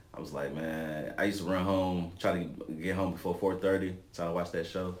that. I was like, man, I used to run home, try to get home before 4:30, try to watch that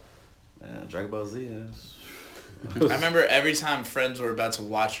show. Man, Dragon Ball Z. I remember every time friends were about to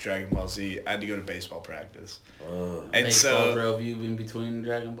watch Dragon Ball Z, I had to go to baseball practice. And baseball drove you in between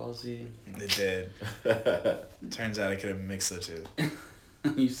Dragon Ball Z. It did. Turns out I could have mixed the two.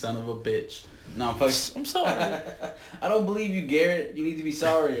 You son of a bitch. No, I'm sorry. I don't believe you, Garrett. You need to be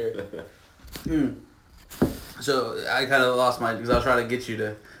sorrier. So I kind of lost my, because I was trying to get you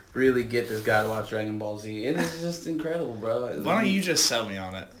to really get this guy to watch Dragon Ball Z. It is just incredible, bro. Why don't you just sell me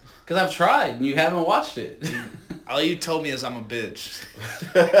on it? Because I've tried and you haven't watched it. All you told me is I'm a bitch.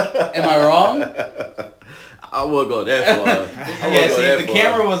 Am I wrong? I won't go that far. Yeah, see, the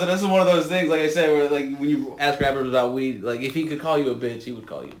camera wasn't. This is one of those things, like I said, where like when you ask rappers about weed, like if he could call you a bitch, he would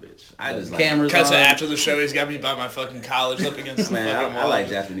call you a bitch. I just cameras Because on. after the show, he's got me by my fucking college up against the Man, fucking I wall. like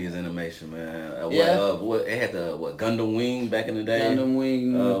Japanese animation, man. Yeah. What it had the Gundam Wing back in the day. Gundam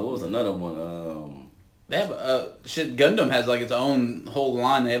Wing. What was another one? They have shit. Gundam has like its own whole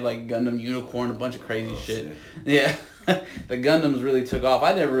line. They have like Gundam Unicorn, a bunch of crazy shit. Yeah, the Gundams really took off.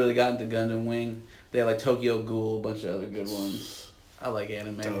 I never really got into Gundam Wing. They have like Tokyo Ghoul, a bunch of other good ones. I like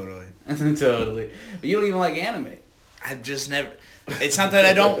anime. Totally. Totally. But you don't even like anime. I've just never. It's not that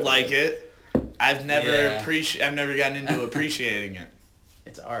I don't like it. I've never Yeah. I've never gotten into appreciating it.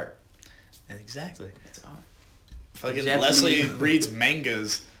 It's art. Exactly. It's art. Fucking Japanese. Leslie reads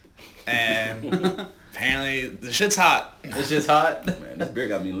mangas, and apparently the shit's hot. It's just hot. Man, this beer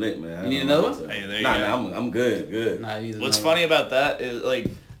got me lit, man. You need another one? Hey, there you Nah, go. nah, I'm good. Nah, he's What's another funny about that is like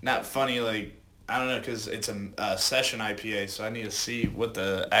not funny like I don't know because it's a session IPA, so I need to see what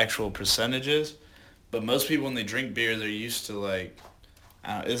the actual percentage is. But most people when they drink beer, they're used to like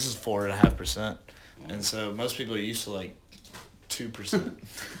this is 4.5%, and so most people are used to like 2%.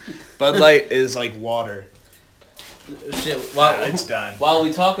 Bud Light is like water. Shit, while, It's done. While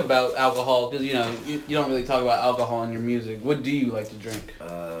we talk about alcohol, because you know you don't really talk about alcohol in your music. What do you like to drink?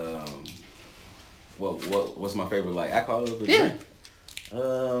 What's my favorite like alcohol to Yeah. drink?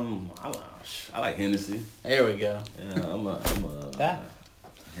 I like Hennessy. There we go. Yeah, I'm a Yeah.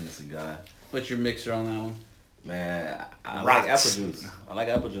 Hennessy guy. What's your mixer on that one? Man, I Rocks. like apple juice. I like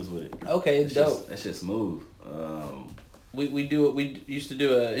apple juice with it. Okay, That dope. shit's- That shit's smooth. We used to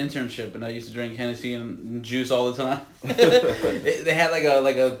do an internship, and I used to drink Hennessy and juice all the time. They had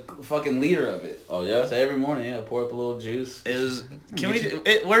like a fucking liter of it. Oh yeah. So every morning, yeah, pour up a little juice.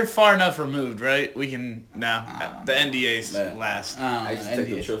 We're far enough removed, right? We can now. The NDAs Man. last. I used to take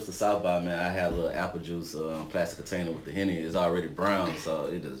the NDA. trips to Southside, man. I had a little apple juice plastic container with the Henny. It's already brown, so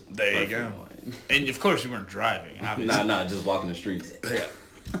it just There you perfect. go. And of course you weren't driving, obviously. Nah, just walking the streets.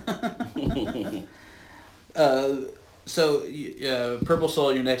 So, Purple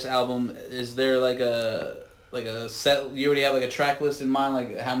Soul, your next album, is there like a set? You already have like a track list in mind,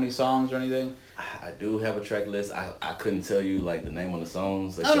 like how many songs or anything? I do have a track list. I couldn't tell you like the name of the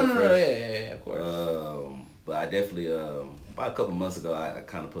songs. They Oh so no, fresh. yeah, of course. But I definitely about a couple months ago I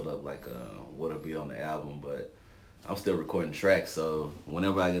kind of put up like what'll be on the album, but I'm still recording tracks. So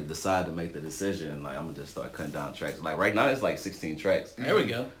whenever I decide to make the decision, like I'm gonna just start cutting down tracks. Like right now it's like 16 tracks. There we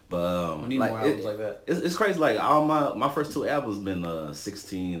go. But We need more albums like that. It's crazy. Like all my first two albums been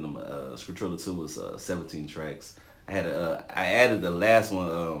 16. Scriptura 2 was 17 tracks. I added the last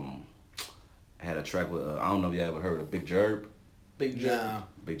one. I had a track with I don't know if you ever heard of Big Jerb. Big jump.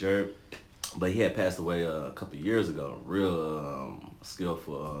 Big Jerb, but he had passed away a couple of years ago. Real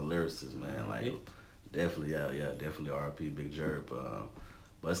skillful lyricist, man. Like definitely, definitely R.I.P. Big Jerb.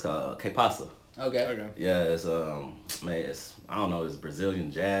 But it's called Que Pasa. Okay. Yeah, it's I don't know, it's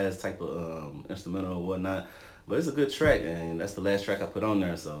Brazilian jazz type of instrumental or whatnot. But it's a good track, and that's the last track I put on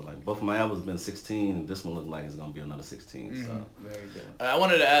there. So like both of my albums been 16. This one look like it's gonna be another 16. So Very good. I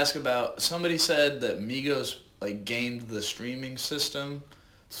wanted to ask about, somebody said that Migos like gamed the streaming system.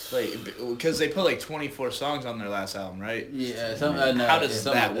 Like, because they put like 24 songs on their last album, right? Yeah. How does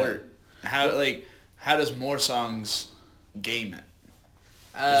that work? How does more songs game it?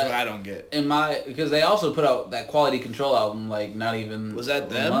 That's what I don't get. Because they also put out that Quality Control album, like not even Was that a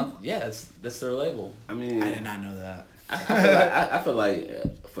them? month. Yeah, that's their label. I mean, I did not know that. I feel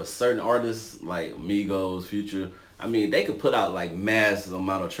like for certain artists like Migos, Future, I mean they could put out like mass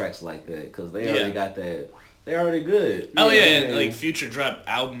amount of tracks like that because they already got that. They're already good. Oh yeah, and and like Future dropped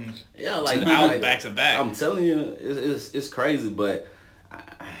album yeah, like album back to back. I'm telling you, it's crazy, but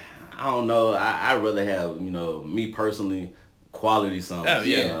I don't know. I rather have me personally quality songs. Oh,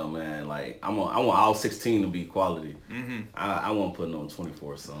 yeah. You know, man. Like I want all 16 to be quality. Mm-hmm. I won't put no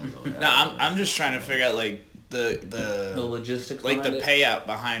 24 songs on that. No, I'm just trying to figure out like the logistics, like the behind it. payout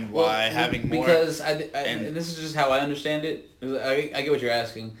behind why having more. Because and this is just how I understand it. I get what you're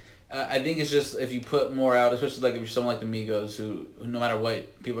asking. I think it's just if you put more out, especially like if you're someone like the Migos, who no matter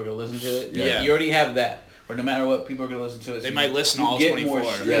what, people are gonna listen to it. Yeah. You already have that. Or no matter what, people are gonna listen to it. They so might you- listen you all get 24. more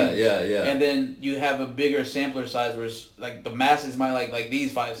Yeah, streams. yeah. And then you have a bigger sampler size, where it's, like the masses might like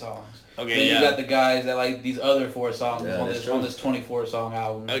these 5 songs. Okay, Then yeah. you got the guys that like these other 4 songs Yeah, on that's this true. on this 24 song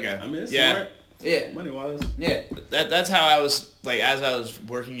album. Okay. I mean, it's yeah. smart. Yeah. Money wise. Yeah. That's how I was, like, as I was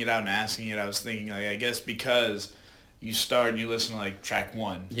working it out and asking it, I was thinking, like, I guess because you start and you listen to, like, track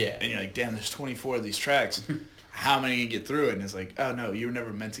 1. Yeah. And you're like, damn, there's 24 of these tracks. How many can you get through it? And it's like, oh, no, you were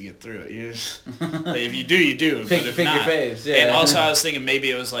never meant to get through it. You just, like, if you do, you do. Pick but if your not. faves, yeah. And also I was thinking maybe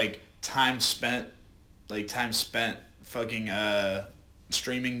it was, like, time spent fucking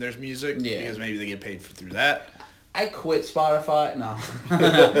streaming their music. Yeah. Because maybe they get paid through that. I quit Spotify. No.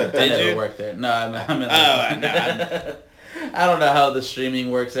 I never you? worked there. No, I'm in Oh, I don't know how the streaming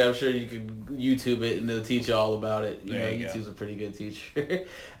works. I'm sure you could YouTube it and they'll teach you all about it. There you go. YouTube's a pretty good teacher.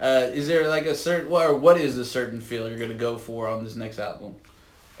 Is there like a certain, what is the certain feel you're going to go for on this next album?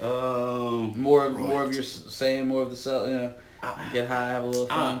 More of your same, more of the self, get high, have a little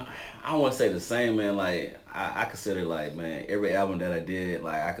fun. I don't want to say the same, man. Like I consider like, man, every album that I did,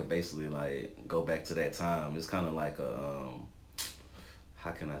 like I could basically like go back to that time. It's kind of like a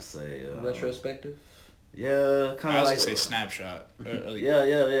how can I say Retrospective. Yeah, kind I of was like gonna say snapshot.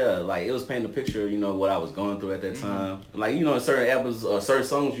 yeah. Like it was painting a picture, what I was going through at that time. Like in certain albums or certain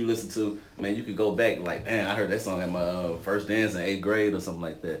songs you listen to, man, you could go back like, man, I heard that song at my first dance in 8th grade or something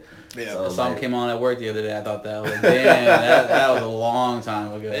like that. Yeah, the song came on at work the other day. I thought that was damn. that was a long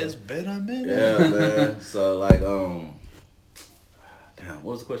time ago. It's been a minute. Yeah, man. So like, damn,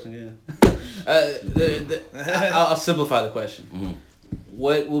 what was the question again? I'll simplify the question. Mm-hmm.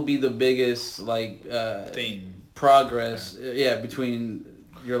 What will be the biggest Theme progress? Between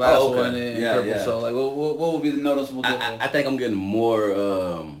your last okay. one and Purple yeah. Soul. Like, what will be the noticeable difference? I think I'm getting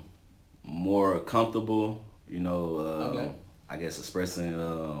more comfortable. Okay. I guess expressing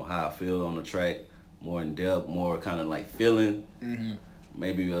how I feel on the track, more in depth, more kind of like feeling. Mm-hmm.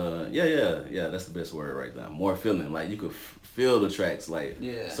 Maybe yeah. That's the best word right now. More feeling, like you could feel the tracks, like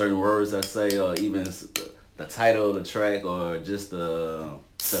certain words I say, or even the title of the track, or just the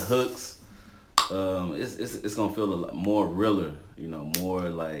hooks. It's gonna feel a lot more realer, more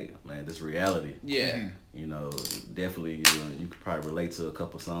like, man, this reality. Yeah. Definitely, you could probably relate to a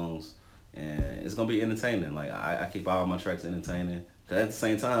couple songs, and it's gonna be entertaining. Like I keep all my tracks entertaining, cause at the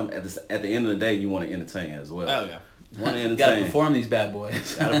same time, at the end of the day, you want to entertain as well. Oh yeah. You want to entertain. Gotta perform these bad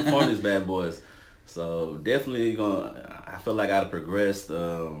boys. Gotta perform these bad boys. So definitely I feel like I've progressed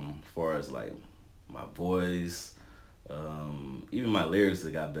as far as like my voice. Even my lyrics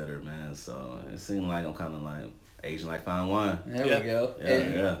that got better, man. So it seemed like I'm kind of like aging like fine wine. There we go.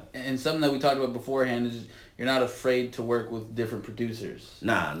 Yeah. And something that we talked about beforehand is you're not afraid to work with different producers.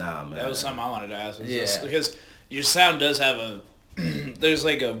 Nah, man. That was something I wanted to ask. Yeah. Because your sound does have there's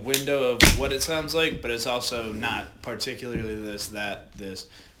like a window of what it sounds like, but it's also not particularly this.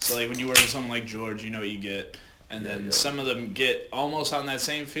 So like when you work with someone like George, you know what you get. And then some of them get almost on that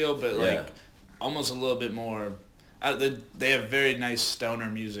same feel, but like almost a little bit more. They have very nice stoner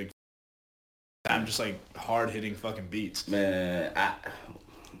music. I'm just like hard-hitting fucking beats. Man,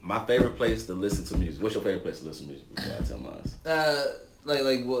 my favorite place to listen to music. What's your favorite place to listen to music? Before I tell mine.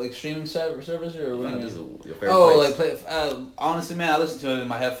 Like streaming service or what do you mean? Your favorite place. Honestly, man, I listen to it in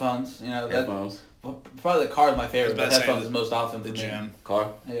my headphones. Headphones. Probably the car is my favorite, but I was about to say headphones is most often the gym.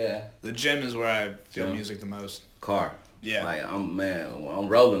 Car. Yeah. The gym is where I feel Gym. music the most. Car. Yeah. Like I'm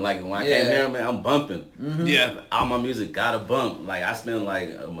rolling. Like when I came here, man, I'm bumping. Mm-hmm. Yeah. All my music gotta bump. Like I spend like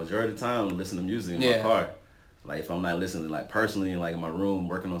a majority of the time listening to music in my car. Like if I'm not listening like personally, like in my room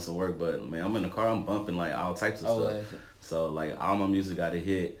working on some work, but man, I'm in the car, I'm bumping like all types of stuff. So like all my music gotta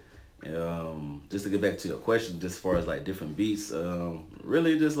hit. Just to get back to your question, just as far as like different beats,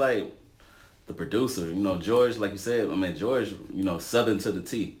 really just like the producer, George, like you said, George, Southern to the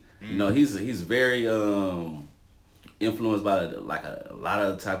T. Mm-hmm. He's very influenced by like a lot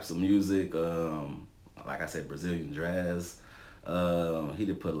of types of music. Like I said, Brazilian jazz. He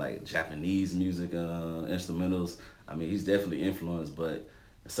did put like Japanese music instrumentals. He's definitely influenced, but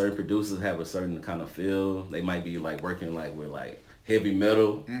certain producers have a certain kind of feel. They might be like working like with like heavy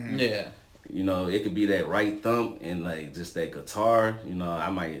metal. Mm-hmm. Yeah. It could be that right thump and like just that guitar. I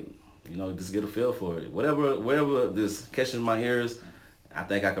might, just get a feel for it. Whatever this catches my ears, I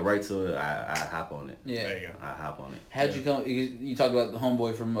think I could write to it. I hop on it. Yeah. There you go. I hop on it. How'd you come? You talked about the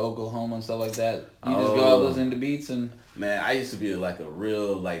homeboy from Oklahoma and stuff like that. You just go out listening to beats and. Man, I used to be like a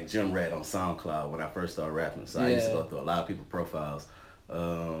real like gym rat on SoundCloud when I first started rapping. So I used to go through a lot of people's profiles.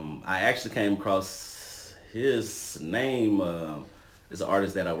 I actually came across his name. It's an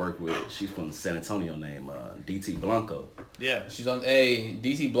artist that I work with. She's from San Antonio named DT Blanco. Yeah. She's on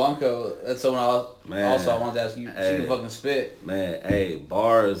DT Blanco. That's someone also I wanted to ask you. She can fucking spit. Man,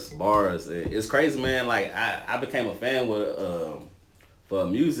 bars. It's crazy, man. Like I became a fan for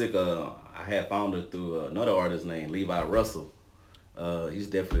music. I had found her through another artist named Levi Russell. He's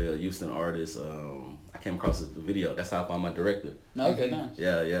definitely a Houston artist. I came across his video. That's how I found my director. Okay, nice.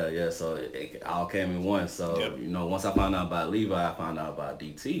 Yeah. So it all came in one. So, once I found out about Levi, I found out about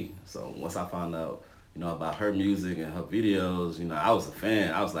DT. So once I found out, about her music and her videos, I was a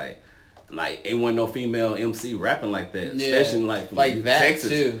fan. I was like it wasn't no female MC rapping like that. Yeah. Especially like that Texas.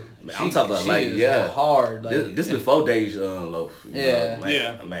 Too. I'm talking about hard. This before Deja Loaf.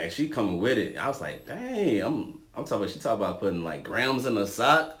 Yeah. Man, she coming with it. I was like, dang, I'm talking about, she talking about putting like grams in a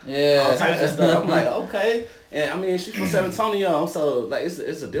sock. Yeah. All types of stuff. I'm like, okay. And she's from San Antonio, so like it's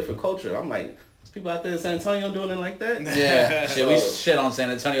a different culture. I'm like, people out there in San Antonio doing it like that. Yeah, shit, we shit on San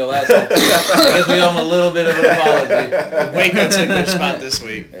Antonio last week. I guess we owe them a little bit of an apology. Waco took their spot this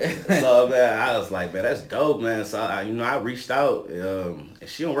week. So man, I was like, man, that's dope, man. So I reached out. And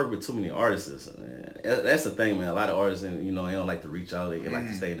she don't work with too many artists. Man. That's the thing, man. A lot of artists, they don't like to reach out. They like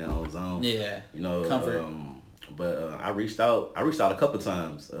to stay in their own zone. Yeah, comfort. But I reached out. I reached out a couple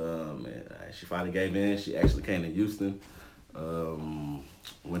times. And she finally gave in. She actually came to Houston.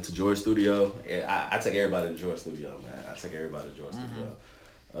 Went to George Studio. I take everybody to George Studio, man. I take everybody to George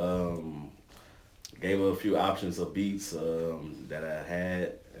Studio. Gave her a few options of beats that I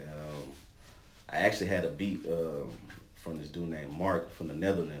had. I actually had a beat from this dude named Mark from the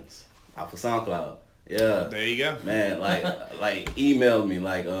Netherlands off of SoundCloud. Yeah. There you go. Man, like emailed me,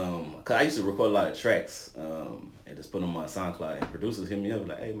 cause I used to record a lot of tracks and just put them on my SoundCloud, and producers hit me up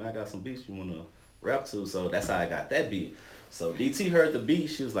like, hey man, I got some beats you wanna rap to. So that's how I got that beat. So DT heard the beat,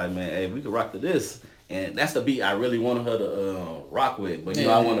 she was like, man, hey, we can rock to this. And that's the beat I really wanted her to rock with. But,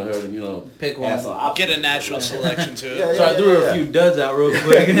 I wanted her to, pick one. Get a natural selection to it. Yeah, so I threw her a few duds out real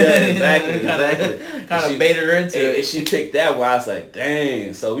quick. exactly. Kind of baited her into it. And she picked that one. I was like,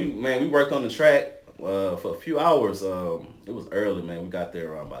 dang. So, we worked on the track for a few hours. It was early, man. We got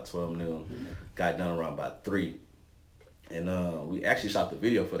there around about 12 noon. Got done around about 3. And we actually shot the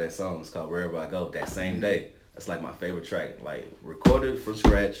video for that song. It's called Wherever I Go that same day. That's like my favorite track. Like, recorded from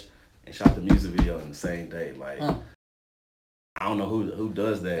scratch and shot the music video in the same day. Like, I don't know who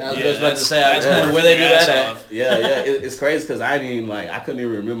does that. I was just about to say, I wonder where they do that at. Yeah, it's crazy because I couldn't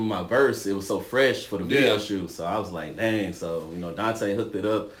even remember my verse. It was so fresh for the video shoot. So I was like, dang. So, Dante hooked it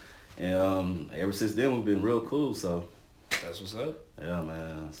up. And ever since then, we've been real cool. So that's what's up. Yeah,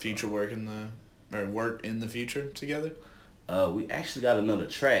 man. Future work in the future together? We actually got another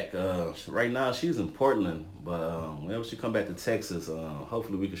track. Right now, she's in Portland, but whenever she come back to Texas,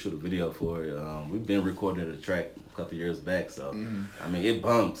 hopefully we can shoot a video for it. We've been recording the track a couple years back, so I mean it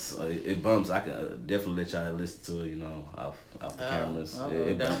bumps. It bumps. I can definitely let y'all listen to it, off the cameras.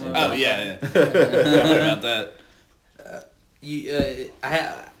 It bumps. Yeah. Sorry about that.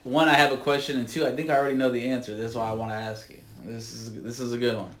 I have a question, and 2, I think I already know the answer. That's why I want to ask you. This is a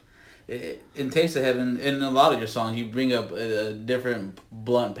good one. In Taste of Heaven, in a lot of your songs, you bring up a different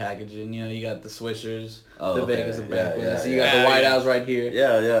blunt packaging. You got the Swishers, the Vegas, the Backwoods. You got the White House right here.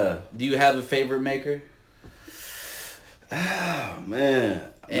 Yeah. Do you have a favorite maker? Oh, man.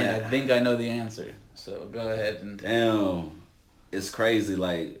 I think I know the answer. So go ahead and... Damn. It's crazy.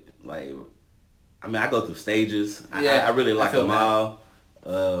 Like, I mean, I go through stages. I really like them all.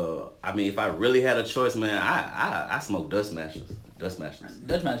 I mean, if I really had a choice, man, I smoke Dust Mashers. Dust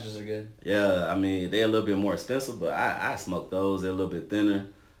Mashers are good. Yeah, I mean, they're a little bit more expensive, but I smoke those. They're a little bit thinner.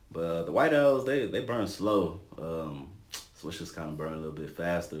 But the White Owls, they burn slow. Swishers kind of burn a little bit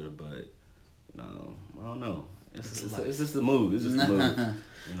faster, but, I don't know. It's just the mood. It's just the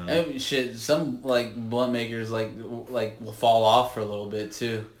mood. Shit, some blunt makers will fall off for a little bit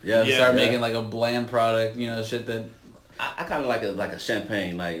too. Yeah. Start making a bland product, shit that... I kind of like a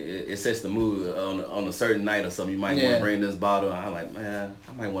champagne. Like it sets the mood on a certain night or something. You might want to bring this bottle. I'm like, man,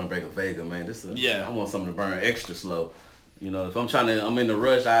 I might want to bring a Vega, man. I want something to burn extra slow. If I'm in the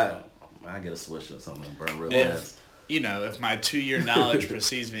rush, I get a Swisher or something to burn real fast. If my 2-year knowledge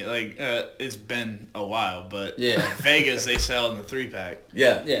precedes me, it's been a while, but Vegas they sell in the 3-pack.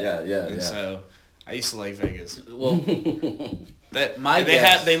 Yeah. So I used to like Vegas. Well,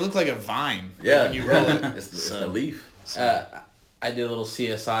 they look like a vine. Yeah, when you roll it. It's a leaf. I did a little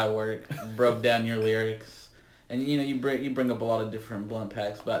CSI work, broke down your lyrics, and you bring up a lot of different blunt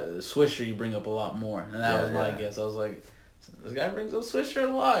packs, but Swisher you bring up a lot more, and that was my guess. I was like, this guy brings up Swisher a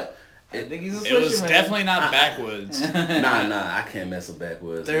lot. I think he's a Swisher. It was definitely not Backwoods. Nah, I can't mess with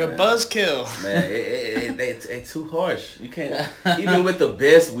Backwoods. They're a buzzkill. Man, they too harsh. You can't even with the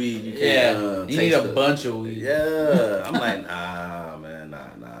best weed. You can't. You need a bunch of weed. Yeah, I'm like, man,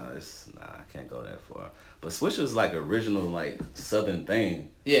 I can't go that far. But Swisher's original Southern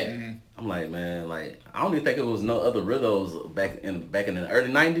thing. Yeah. Mm-hmm. I'm like, man, I don't even think it was no other Rizos back in the early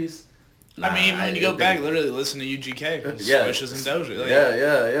 '90s. I mean, even when you go back, literally listen to UGK, Swishers and Doja.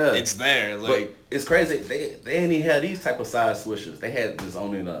 Yeah. It's there. But it's crazy. They didn't even have these type of size Swishers. They had this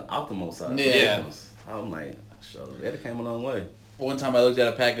only the optimal size. Yeah. I'm like, that came a long way. One time I looked at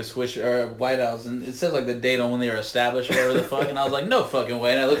a pack of Swisher or White House, and it says the date on when they were established or whatever the fuck, and I was like, no fucking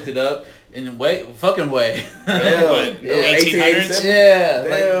way. And I looked it up, and fucking way. Damn. 1800s? Yeah.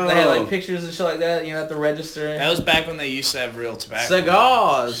 They had pictures and shit like that, at the register. That was back when they used to have real tobacco.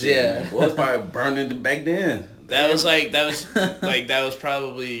 Cigars, yeah. Well, it's probably burning back then. That was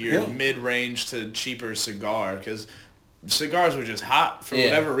probably your mid-range to cheaper cigar, because cigars were just hot for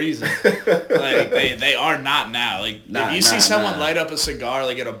whatever reason. Like they are not now. Like if you see someone light up a cigar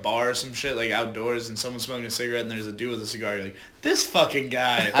like at a bar or some shit, like outdoors, and someone's smoking a cigarette and there's a dude with a cigar, you're like, this fucking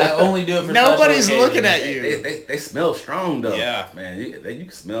guy. I only do it for nobody's looking at you. They smell strong though. Yeah, man, you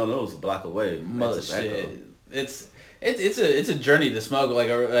can smell those a block away. Mother shit. It's a journey to smoke like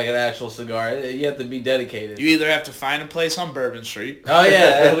an actual cigar. You have to be dedicated. You either have to find a place on Bourbon Street. Oh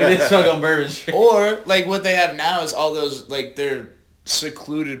yeah, we did smoke on Bourbon Street. Or like what they have now is all those like they're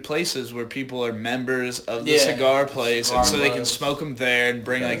secluded places where people are members of the cigar place, and so they can smoke them there and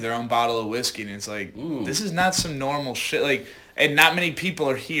bring like their own bottle of whiskey. And it's like this is not some normal shit. Like, and not many people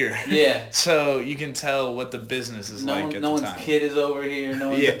are here. Yeah. So you can tell what the business is like at the time. No one's kid is over here. No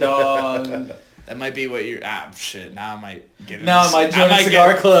one's dog. That might be what you're... shit. Now I might get... Now I might join a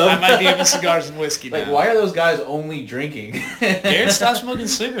cigar club. I might be into cigars and whiskey now. Like, why are those guys only drinking? Garrett stopped smoking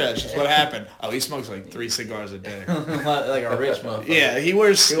cigarettes. That's what happened. Oh, he smokes like 3 cigars a day. Like a rich motherfucker. Yeah, he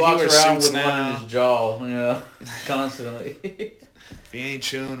walks around with one in his jaw, constantly. If he ain't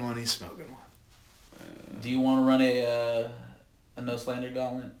chewing one, he's smoking one. Do you want to run a no slander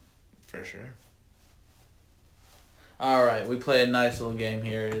gauntlet? For sure. All right, we play a nice little game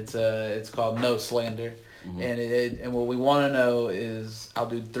here. It's called No Slander, and what we want to know is I'll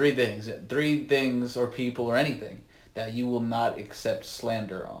do 3 things or people or anything that you will not accept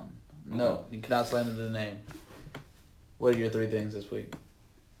slander on. No, you cannot slander the name. What are your 3 things this week?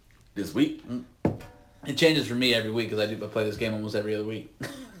 This week? It changes for me every week because I play this game almost every other week.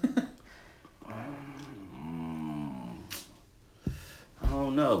 Oh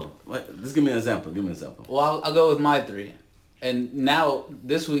no! Just give me an example. Well, I'll go with my 3, and now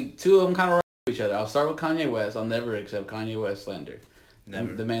this week 2 of them kind of run each other. I'll start with Kanye West. I'll never accept Kanye West slander.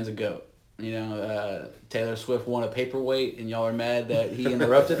 Never. The man's a goat. Taylor Swift won a paperweight, and y'all are mad that he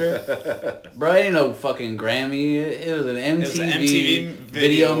interrupted her. Bro, it ain't no fucking Grammy. It was an MTV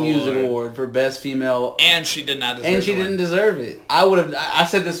Video Music Award for Best Female, and she did not deserve it. And she didn't deserve it. I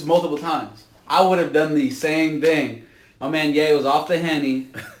said this multiple times. I would have done the same thing. My man Ye was off the Henny,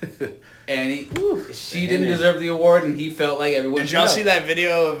 and she didn't deserve the award, and he felt like everyone. Did y'all see that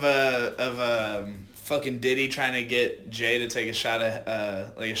video of fucking Diddy trying to get Jay to take a shot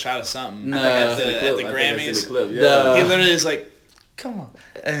of something? No, at the Grammys. He literally is like, "Come on,"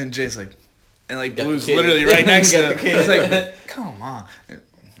 and Jay's like, and like Blue's literally right next to him. He's like, "Come on."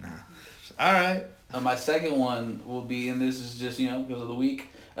 Nah. All right. My second one will be, and this is just because of the week.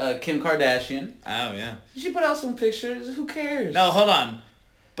 Kim Kardashian. Oh, yeah. She put out some pictures. Who cares? No, hold on.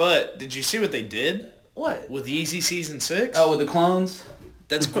 But did you see what they did? What? With Yeezy Season 6? Oh, with the clones?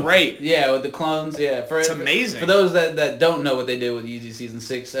 That's great. Yeah, with the clones, yeah. It's amazing. For those that don't know what they did with Yeezy Season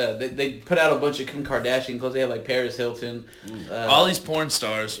 6, they put out a bunch of Kim Kardashian clothes. They had like Paris Hilton. All these porn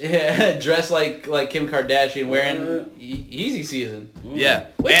stars. Yeah, dressed like Kim Kardashian wearing Yeezy Season. Yeah.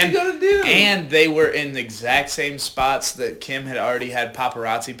 What you gonna do? And they were in the exact same spots that Kim had already had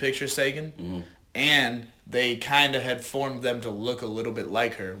paparazzi pictures taken. Mm-hmm. And they kind of had formed them to look a little bit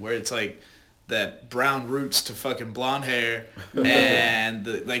like her, where it's like that brown roots to fucking blonde hair and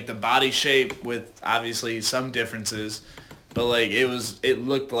the body shape with obviously some differences, but like it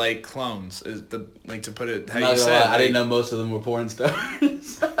looked like clones. To put it how you said. I didn't know most of them were porn stars. They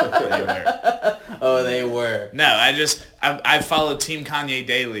were. Oh, they were. No, I followed Team Kanye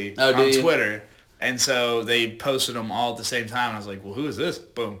Daily on Twitter, and so they posted them all at the same time. I was like, well, who is this?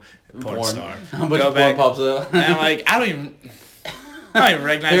 Boom, porn star. Go back. Porn pops up. And I'm like, I don't even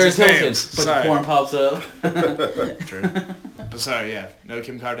recognize his names. But the porn pops up. True. But sorry, yeah. No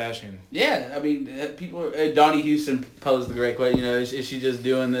Kim Kardashian. Yeah, I mean, people. Donnie Houston posed the great question. Is she just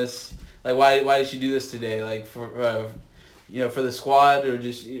doing this? Like, why did she do this today? Like, for for the squad, or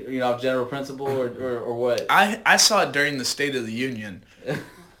just off general principle, or what? I saw it during the State of the Union,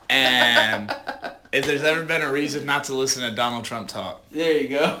 and if there's ever been a reason not to listen to Donald Trump talk, there you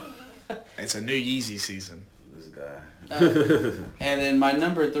go. It's a new Yeezy season. This guy. And then my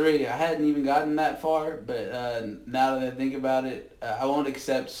number 3, I hadn't even gotten that far, but now that I think about it, I won't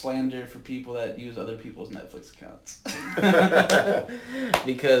accept slander for people that use other people's Netflix accounts.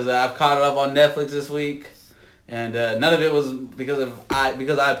 Because I've caught it up on Netflix this week, and none of it was because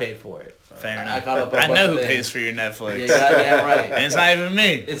I paid for it. Fair enough. I know who pays for your Netflix. Yeah, right. And it's not even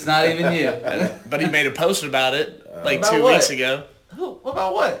me. It's not even you. But he made a post about it like 2 weeks ago. Who?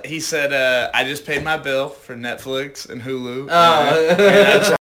 About what? He said, I just paid my bill for Netflix and Hulu.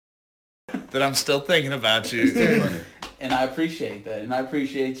 That I'm still thinking about you. And I appreciate that. And I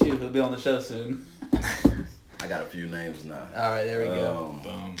appreciate you. He'll be on the show soon. I got a few names now. All right, there we go.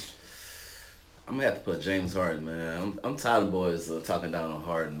 Boom. I'm gonna have to put James Harden, man. I'm tired of boys talking down on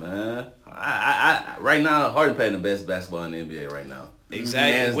Harden, man. I right now Harden playing the best basketball in the NBA right now.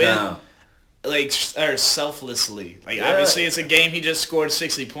 Exactly. Hands down. Like, or selflessly. Like, Yeah. obviously it's a game he just scored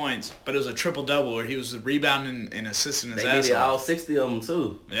 60 points, but it was a triple-double where he was rebounding and assisting his They ass did all off. 60 of them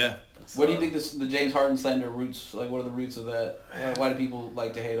too. Yeah. What do you think the James Harden slander roots? Like, what are the roots of that? Why do people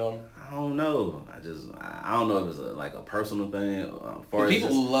like to hate on him? I don't know. I don't know if it's like a personal thing. Far as People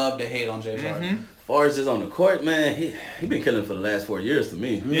just, love to hate on James Harden. far as just on the court, man, he been killing for the last 4 years to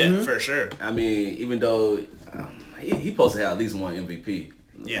me. Yeah, for sure. I mean, even though he supposed to have at least one MVP.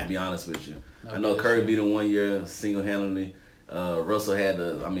 Yeah. To be honest with you, I know Curry beat him 1 year single handedly. Russell had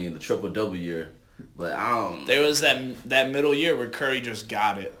the triple double year, but I don't. There was that middle year where Curry just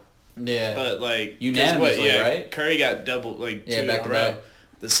got it. Yeah. But, like... 'cause Unanimously, right? Curry got double, like, Yeah, two back in a to row. back.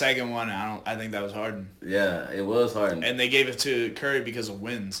 The second one, I think that was Harden. Yeah, it was Harden. And they gave it to Curry because of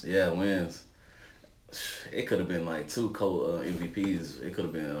wins. Yeah, wins. It could have been like two MVPs. It could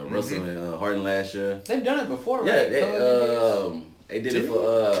have been Russell and Harden last year. They've done it before, Yeah, right? they did it for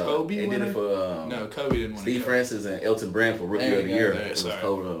Kobe They did it for No, Kobe didn't win. Steve Francis and Elton Brand for Rookie There of the you go. Year. There, It was sorry.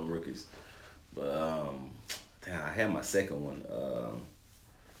 Kobe rookies. But damn, I had my second one.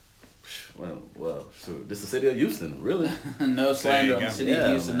 Well, shoot, this is the city of Houston, really. No slander on go. the city of Yeah,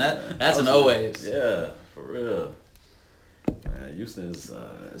 Houston. man. That's an always. Yeah, for real. Man, Houston is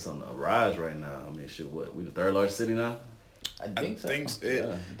it's on the rise right now. I mean, shit, what? We the third largest city now? I think so.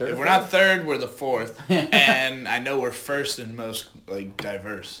 Yeah. If we're not third, we're the fourth. And I know we're first and most, like,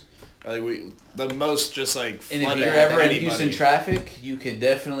 diverse. Like, the most just, like, And if flooded you're ever in anybody. Houston traffic, you can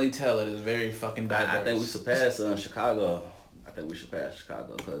definitely tell it is very fucking diverse. I think we surpassed Chicago. I think we should pass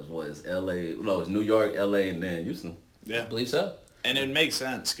Chicago because what is LA? No, it's New York, LA, and then Houston. Yeah. I believe so. And it makes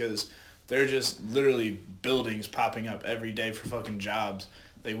sense because they're just literally buildings popping up every day for fucking jobs.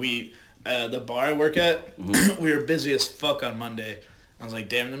 Like the bar I work at, we were busy as fuck on Monday. I was like,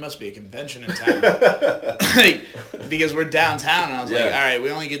 damn, there must be a convention in town. Like, because we're downtown, and I was like, all right, we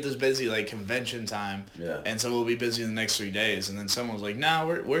only get this busy, like, convention time. Yeah. And so we'll be busy the next 3 days. And then someone was like, nah,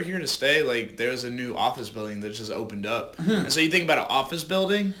 we're here to stay. Like, there's a new office building that just opened up. And so you think about an office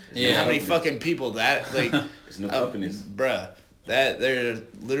building, Yeah. how many fucking people that, like, It's new companies. bruh, that there are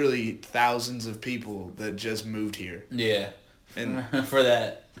literally thousands of people that just moved here. Yeah. And For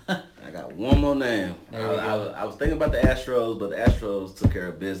that. I got one more name. I was thinking about the Astros, but the Astros took care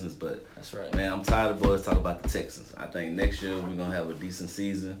of business. But That's right. man, I'm tired of boys talking about the Texans. I think next year we're gonna have a decent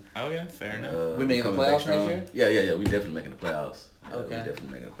season. oh yeah, fair enough. We making the coming back playoffs next strong. Yeah. We definitely making the playoffs. Yeah, Okay. We definitely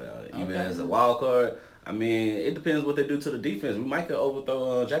making the playoffs. Even Okay. as a wild card, I mean, it depends what they do to the defense. We might could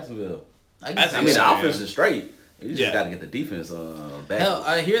overthrow Jacksonville. I think I mean, so, the offense yeah. is straight. You just Yeah. got to get the defense back. Hell,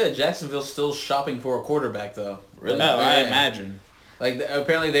 I hear that Jacksonville's still shopping for a quarterback, though. Really? No, I Yeah. imagine. Like,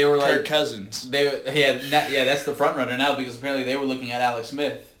 apparently they were like... Kirk Cousins. Yeah, that's the front runner now because apparently they were looking at Alex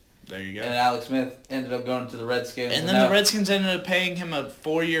Smith. There you go. And Alex Smith ended up going to the Redskins. And then now, the Redskins ended up paying him a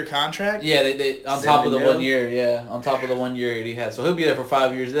 4-year contract? Yeah, they on top of the 70 1 mil? year, yeah. On top of the 1 year he had. So he'll be there for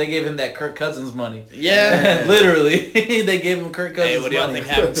 5 years. They gave him that Kirk Cousins money. Yeah. Literally. They gave him Kirk Cousins Hey, what do y'all money.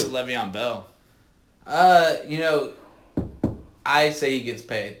 think happens to Le'Veon Bell? I say he gets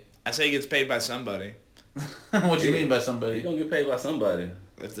paid. I say he gets paid by somebody. What do you Yeah. mean by You're somebody? going to get paid by somebody.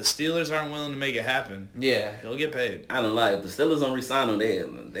 If the Steelers aren't willing to make it happen, Yeah. he'll get paid. I don't lie. If the Steelers don't resign him, they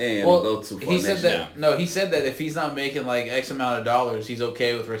ain't Well, go too far he said next that. year. No, he said that if he's not making like X amount of dollars, he's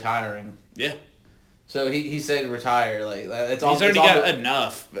okay with retiring. Yeah. So he said retire. Like it's He's all. already it's all got the-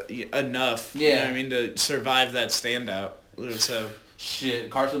 enough. You know Yeah. what I mean, to survive that standout. So, Shit,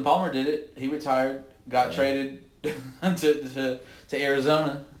 Carson Palmer did it. He retired, got traded to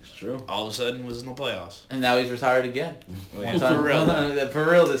Arizona, It's true. all of a sudden, was in the playoffs. and now he's retired again. Yeah. One time- For real.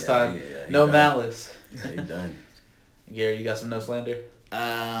 For real this time. Yeah, he No done. malice. Yeah, he done. Gary, you got some no slander?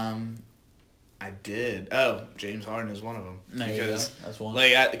 I did. Oh, James Harden is one of them. There you go. Because, That's one.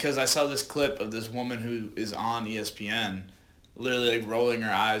 because I saw this clip of this woman who is on ESPN, literally like rolling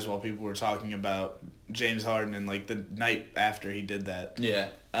her eyes while people were talking about James Harden and like the night after he did that. Yeah.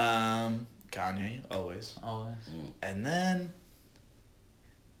 Kanye, always. Always. And then,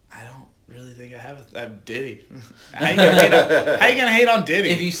 I don't really think I have Diddy. How you gonna hate on Diddy?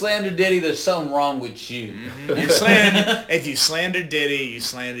 If you slander Diddy, there's something wrong with you. If you slander Diddy, you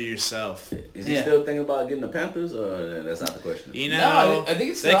slander yourself. Is he Yeah. still thinking about getting the Panthers, or that's not the question? You No, know, I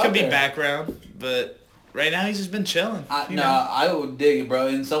think it's still that out could be there. background, but right now he's just been chilling. you know? I would dig it, bro.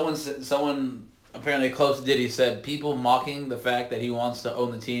 And someone apparently close to Diddy said people mocking the fact that he wants to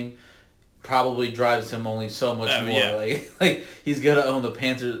own the team probably drives him only so much Oh, more. yeah. Like he's gonna own the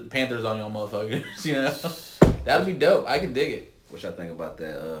Panthers on y'all motherfuckers. You know, that'd be dope. I can dig it. What y'all think about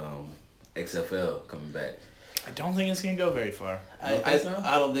that XFL coming back. I don't think it's gonna go very far. I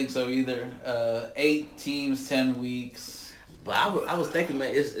don't think so either. 8 teams, 10 weeks. But I was thinking,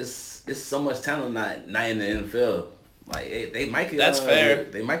 man, it's so much talent not in the NFL. Like they might could, That's fair.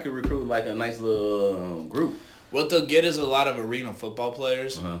 They might could recruit like a nice little group. What they'll get is a lot of arena football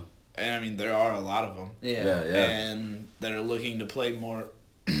players, Uh-huh. and I mean there are a lot of them. Yeah. And that are looking to play more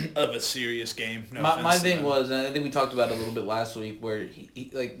of a serious game. No My offense to thing them. was, and I think we talked about it a little bit last week, where he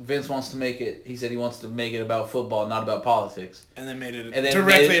like Vince wants to make it. He said he wants to make it about football, not about politics. and then made it And then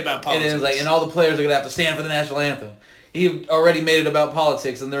directly about And politics. then it's like, and all the players are gonna have to stand for the national anthem. He already made it about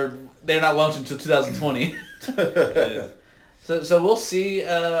politics, and they're not launching until 2020. Yeah. So we'll see.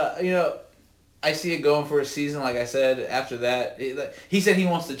 I see it going for a season. Like I said, after that, he said he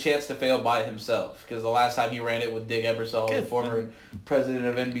wants the chance to fail by himself because the last time he ran it with Dick Ebersol, the Good. former president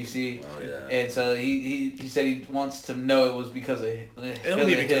of NBC, Oh yeah. and so he said he wants to know it was because of It'll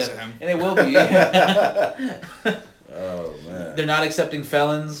be because of him. and it will be. Oh man. They're not accepting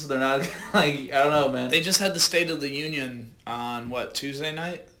felons. They're not like I don't know, man. They just had the State of the Union on Tuesday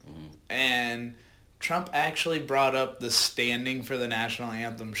night, and Trump actually brought up the standing for the national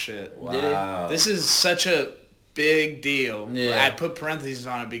anthem shit. Wow. This is such a big deal. Yeah. I put parentheses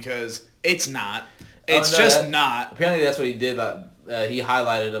on it because it's not. Oh, It's no, just that- not. Apparently that's what he did. He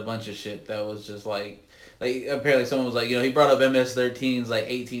highlighted a bunch of shit that was just like apparently someone was like, he brought up MS-13s like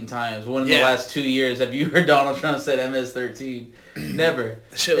 18 times. When in the Yeah. last 2 years have you heard Donald Trump said MS-13? Never.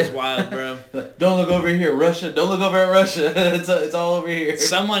 That shit was wild, bro. Don't look over here, Russia. Don't look over at Russia. it's all over here.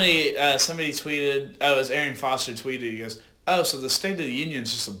 Somebody tweeted, it was Aaron Foster tweeted, he goes, oh, so the State of the Union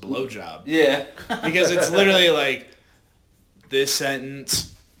is just a blowjob. Yeah. Because it's literally like, this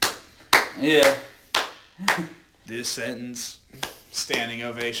sentence, Yeah. this sentence, standing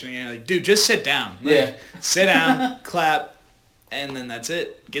ovation. And you're like, dude, just sit down. Like, Yeah. sit down, clap, and then that's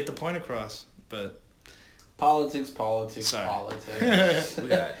it. Get the point across. But Politics. Sorry. Politics. we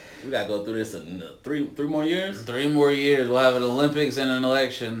got to go through this in 3 more years. 3 more years. We'll have an Olympics and an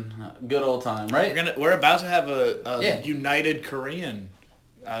election. Good old time, right? we're about to have a Yeah. united Korean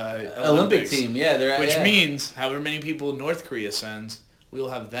Olympic Olympics, team. Yeah, they're which yeah. means however many people North Korea sends, we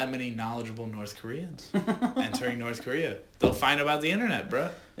will have that many knowledgeable North Koreans entering North Korea. They'll find about the internet, bro.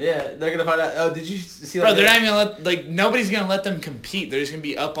 Yeah, they're gonna find out. Oh, did you see? Bro, like, they're not even gonna nobody's gonna let them compete. They're just gonna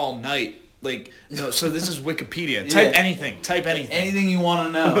be up all night. Like, no, so this is Wikipedia. Type Yeah. anything. Type anything. anything you want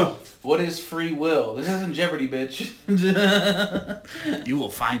to know. What is free will? This isn't Jeopardy, bitch. You will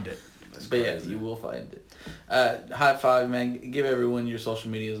find it. But yeah, you will find it. High five, man. Give everyone your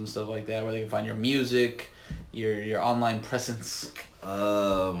social medias and stuff like that, where they can find your music, your online presence.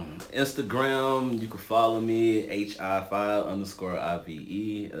 Instagram, you can follow me,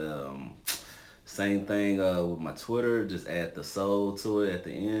 HI5_IVE. Same thing with my Twitter, just add the soul to it at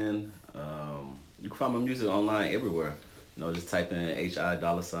the end. You can find my music online everywhere. Just type in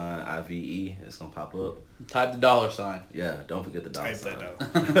HI$IVE, it's gonna pop up. Type the $. Yeah, don't forget the dollar Type sign. that out.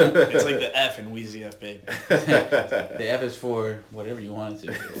 It's like the F in Wheezy F, baby. The F is for whatever you want it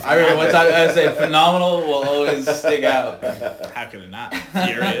to. I remember one time I said phenomenal will always stick out. How could it not?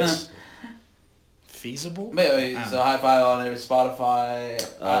 Furious. Feasible? But anyway, so high five on there, Spotify,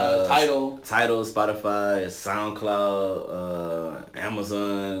 Tidal. Tidal, Spotify, SoundCloud,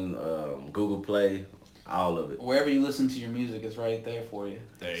 Amazon, Google Play, all of it. Wherever you listen to your music, it's right there for you.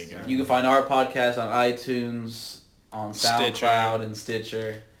 There you go. You can find our podcast on iTunes, on SoundCloud and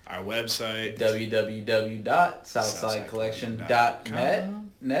Stitcher. Our website. www.southsidecollection.net.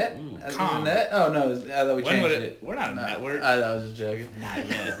 Net? Com. Net? Oh no, I thought we When changed would it. it? We're not a network. I was just joking. Not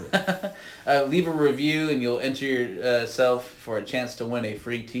yet. Leave a review and you'll enter yourself for a chance to win a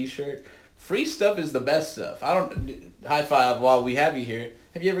free T-shirt. Free stuff is the best stuff. High five while we have you here.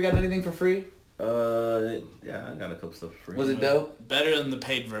 Have you ever gotten anything for free? Yeah, I got a couple stuff for free. Was it dope? Better than the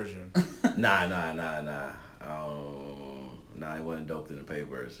paid version. Nah. It wasn't dope than the paid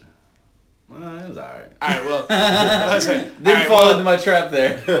version. It was alright. All right, well. Didn't fall into my trap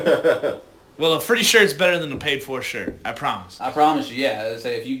there. Well, a free shirt's better than a paid for shirt. I promise. I promise you, yeah. I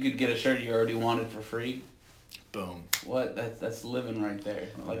say if you could get a shirt you already wanted for free, Boom. what? That's living right there,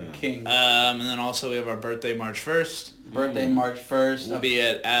 like a king. And then also we have our birthday March 1st. Birthday March 1st. We'll be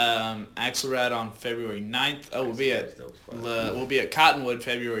at Axelrad on February 9th. Oh, we'll be at Cottonwood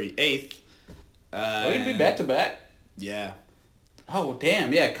February 8th. We're gonna be back to back. Yeah. Oh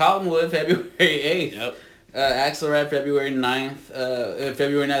damn, yeah. Cottonwood February 8th. Yep. Axelrad February 9th.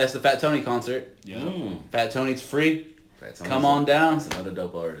 February 9th. That's the Fat Tony concert. Yep. Fat Tony's free. Fat Tony's Come on down. That's another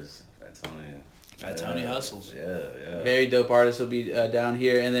dope artist. Fat Tony. Fat Tony hustles. Yeah. Very dope artists will be down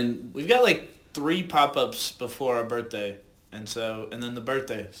here, and then We've got like 3 pop-ups before our birthday. And then the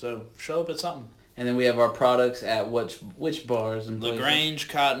birthday. So show up at something. And then we have our products at which bars and places? LaGrange,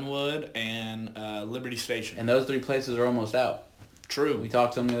 Cottonwood, and Liberty Station. And those 3 places are almost out. True. We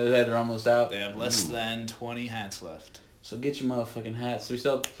talked to them the other day. They're almost out. They have less than 20 hats left. So get your motherfucking hats. Do we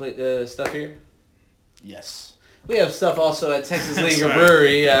still have stuff here? Yes. We have stuff also at Texas League right.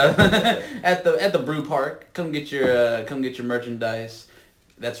 Brewery at the Brew Park. Come get your merchandise.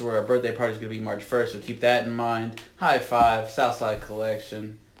 That's where our birthday party is going to be March 1st, so keep that in mind. High five, Southside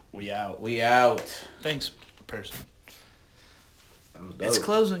Collection. We out. We out. Thanks, person. That was It's dope.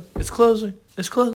 closing. It's closing. It's closing.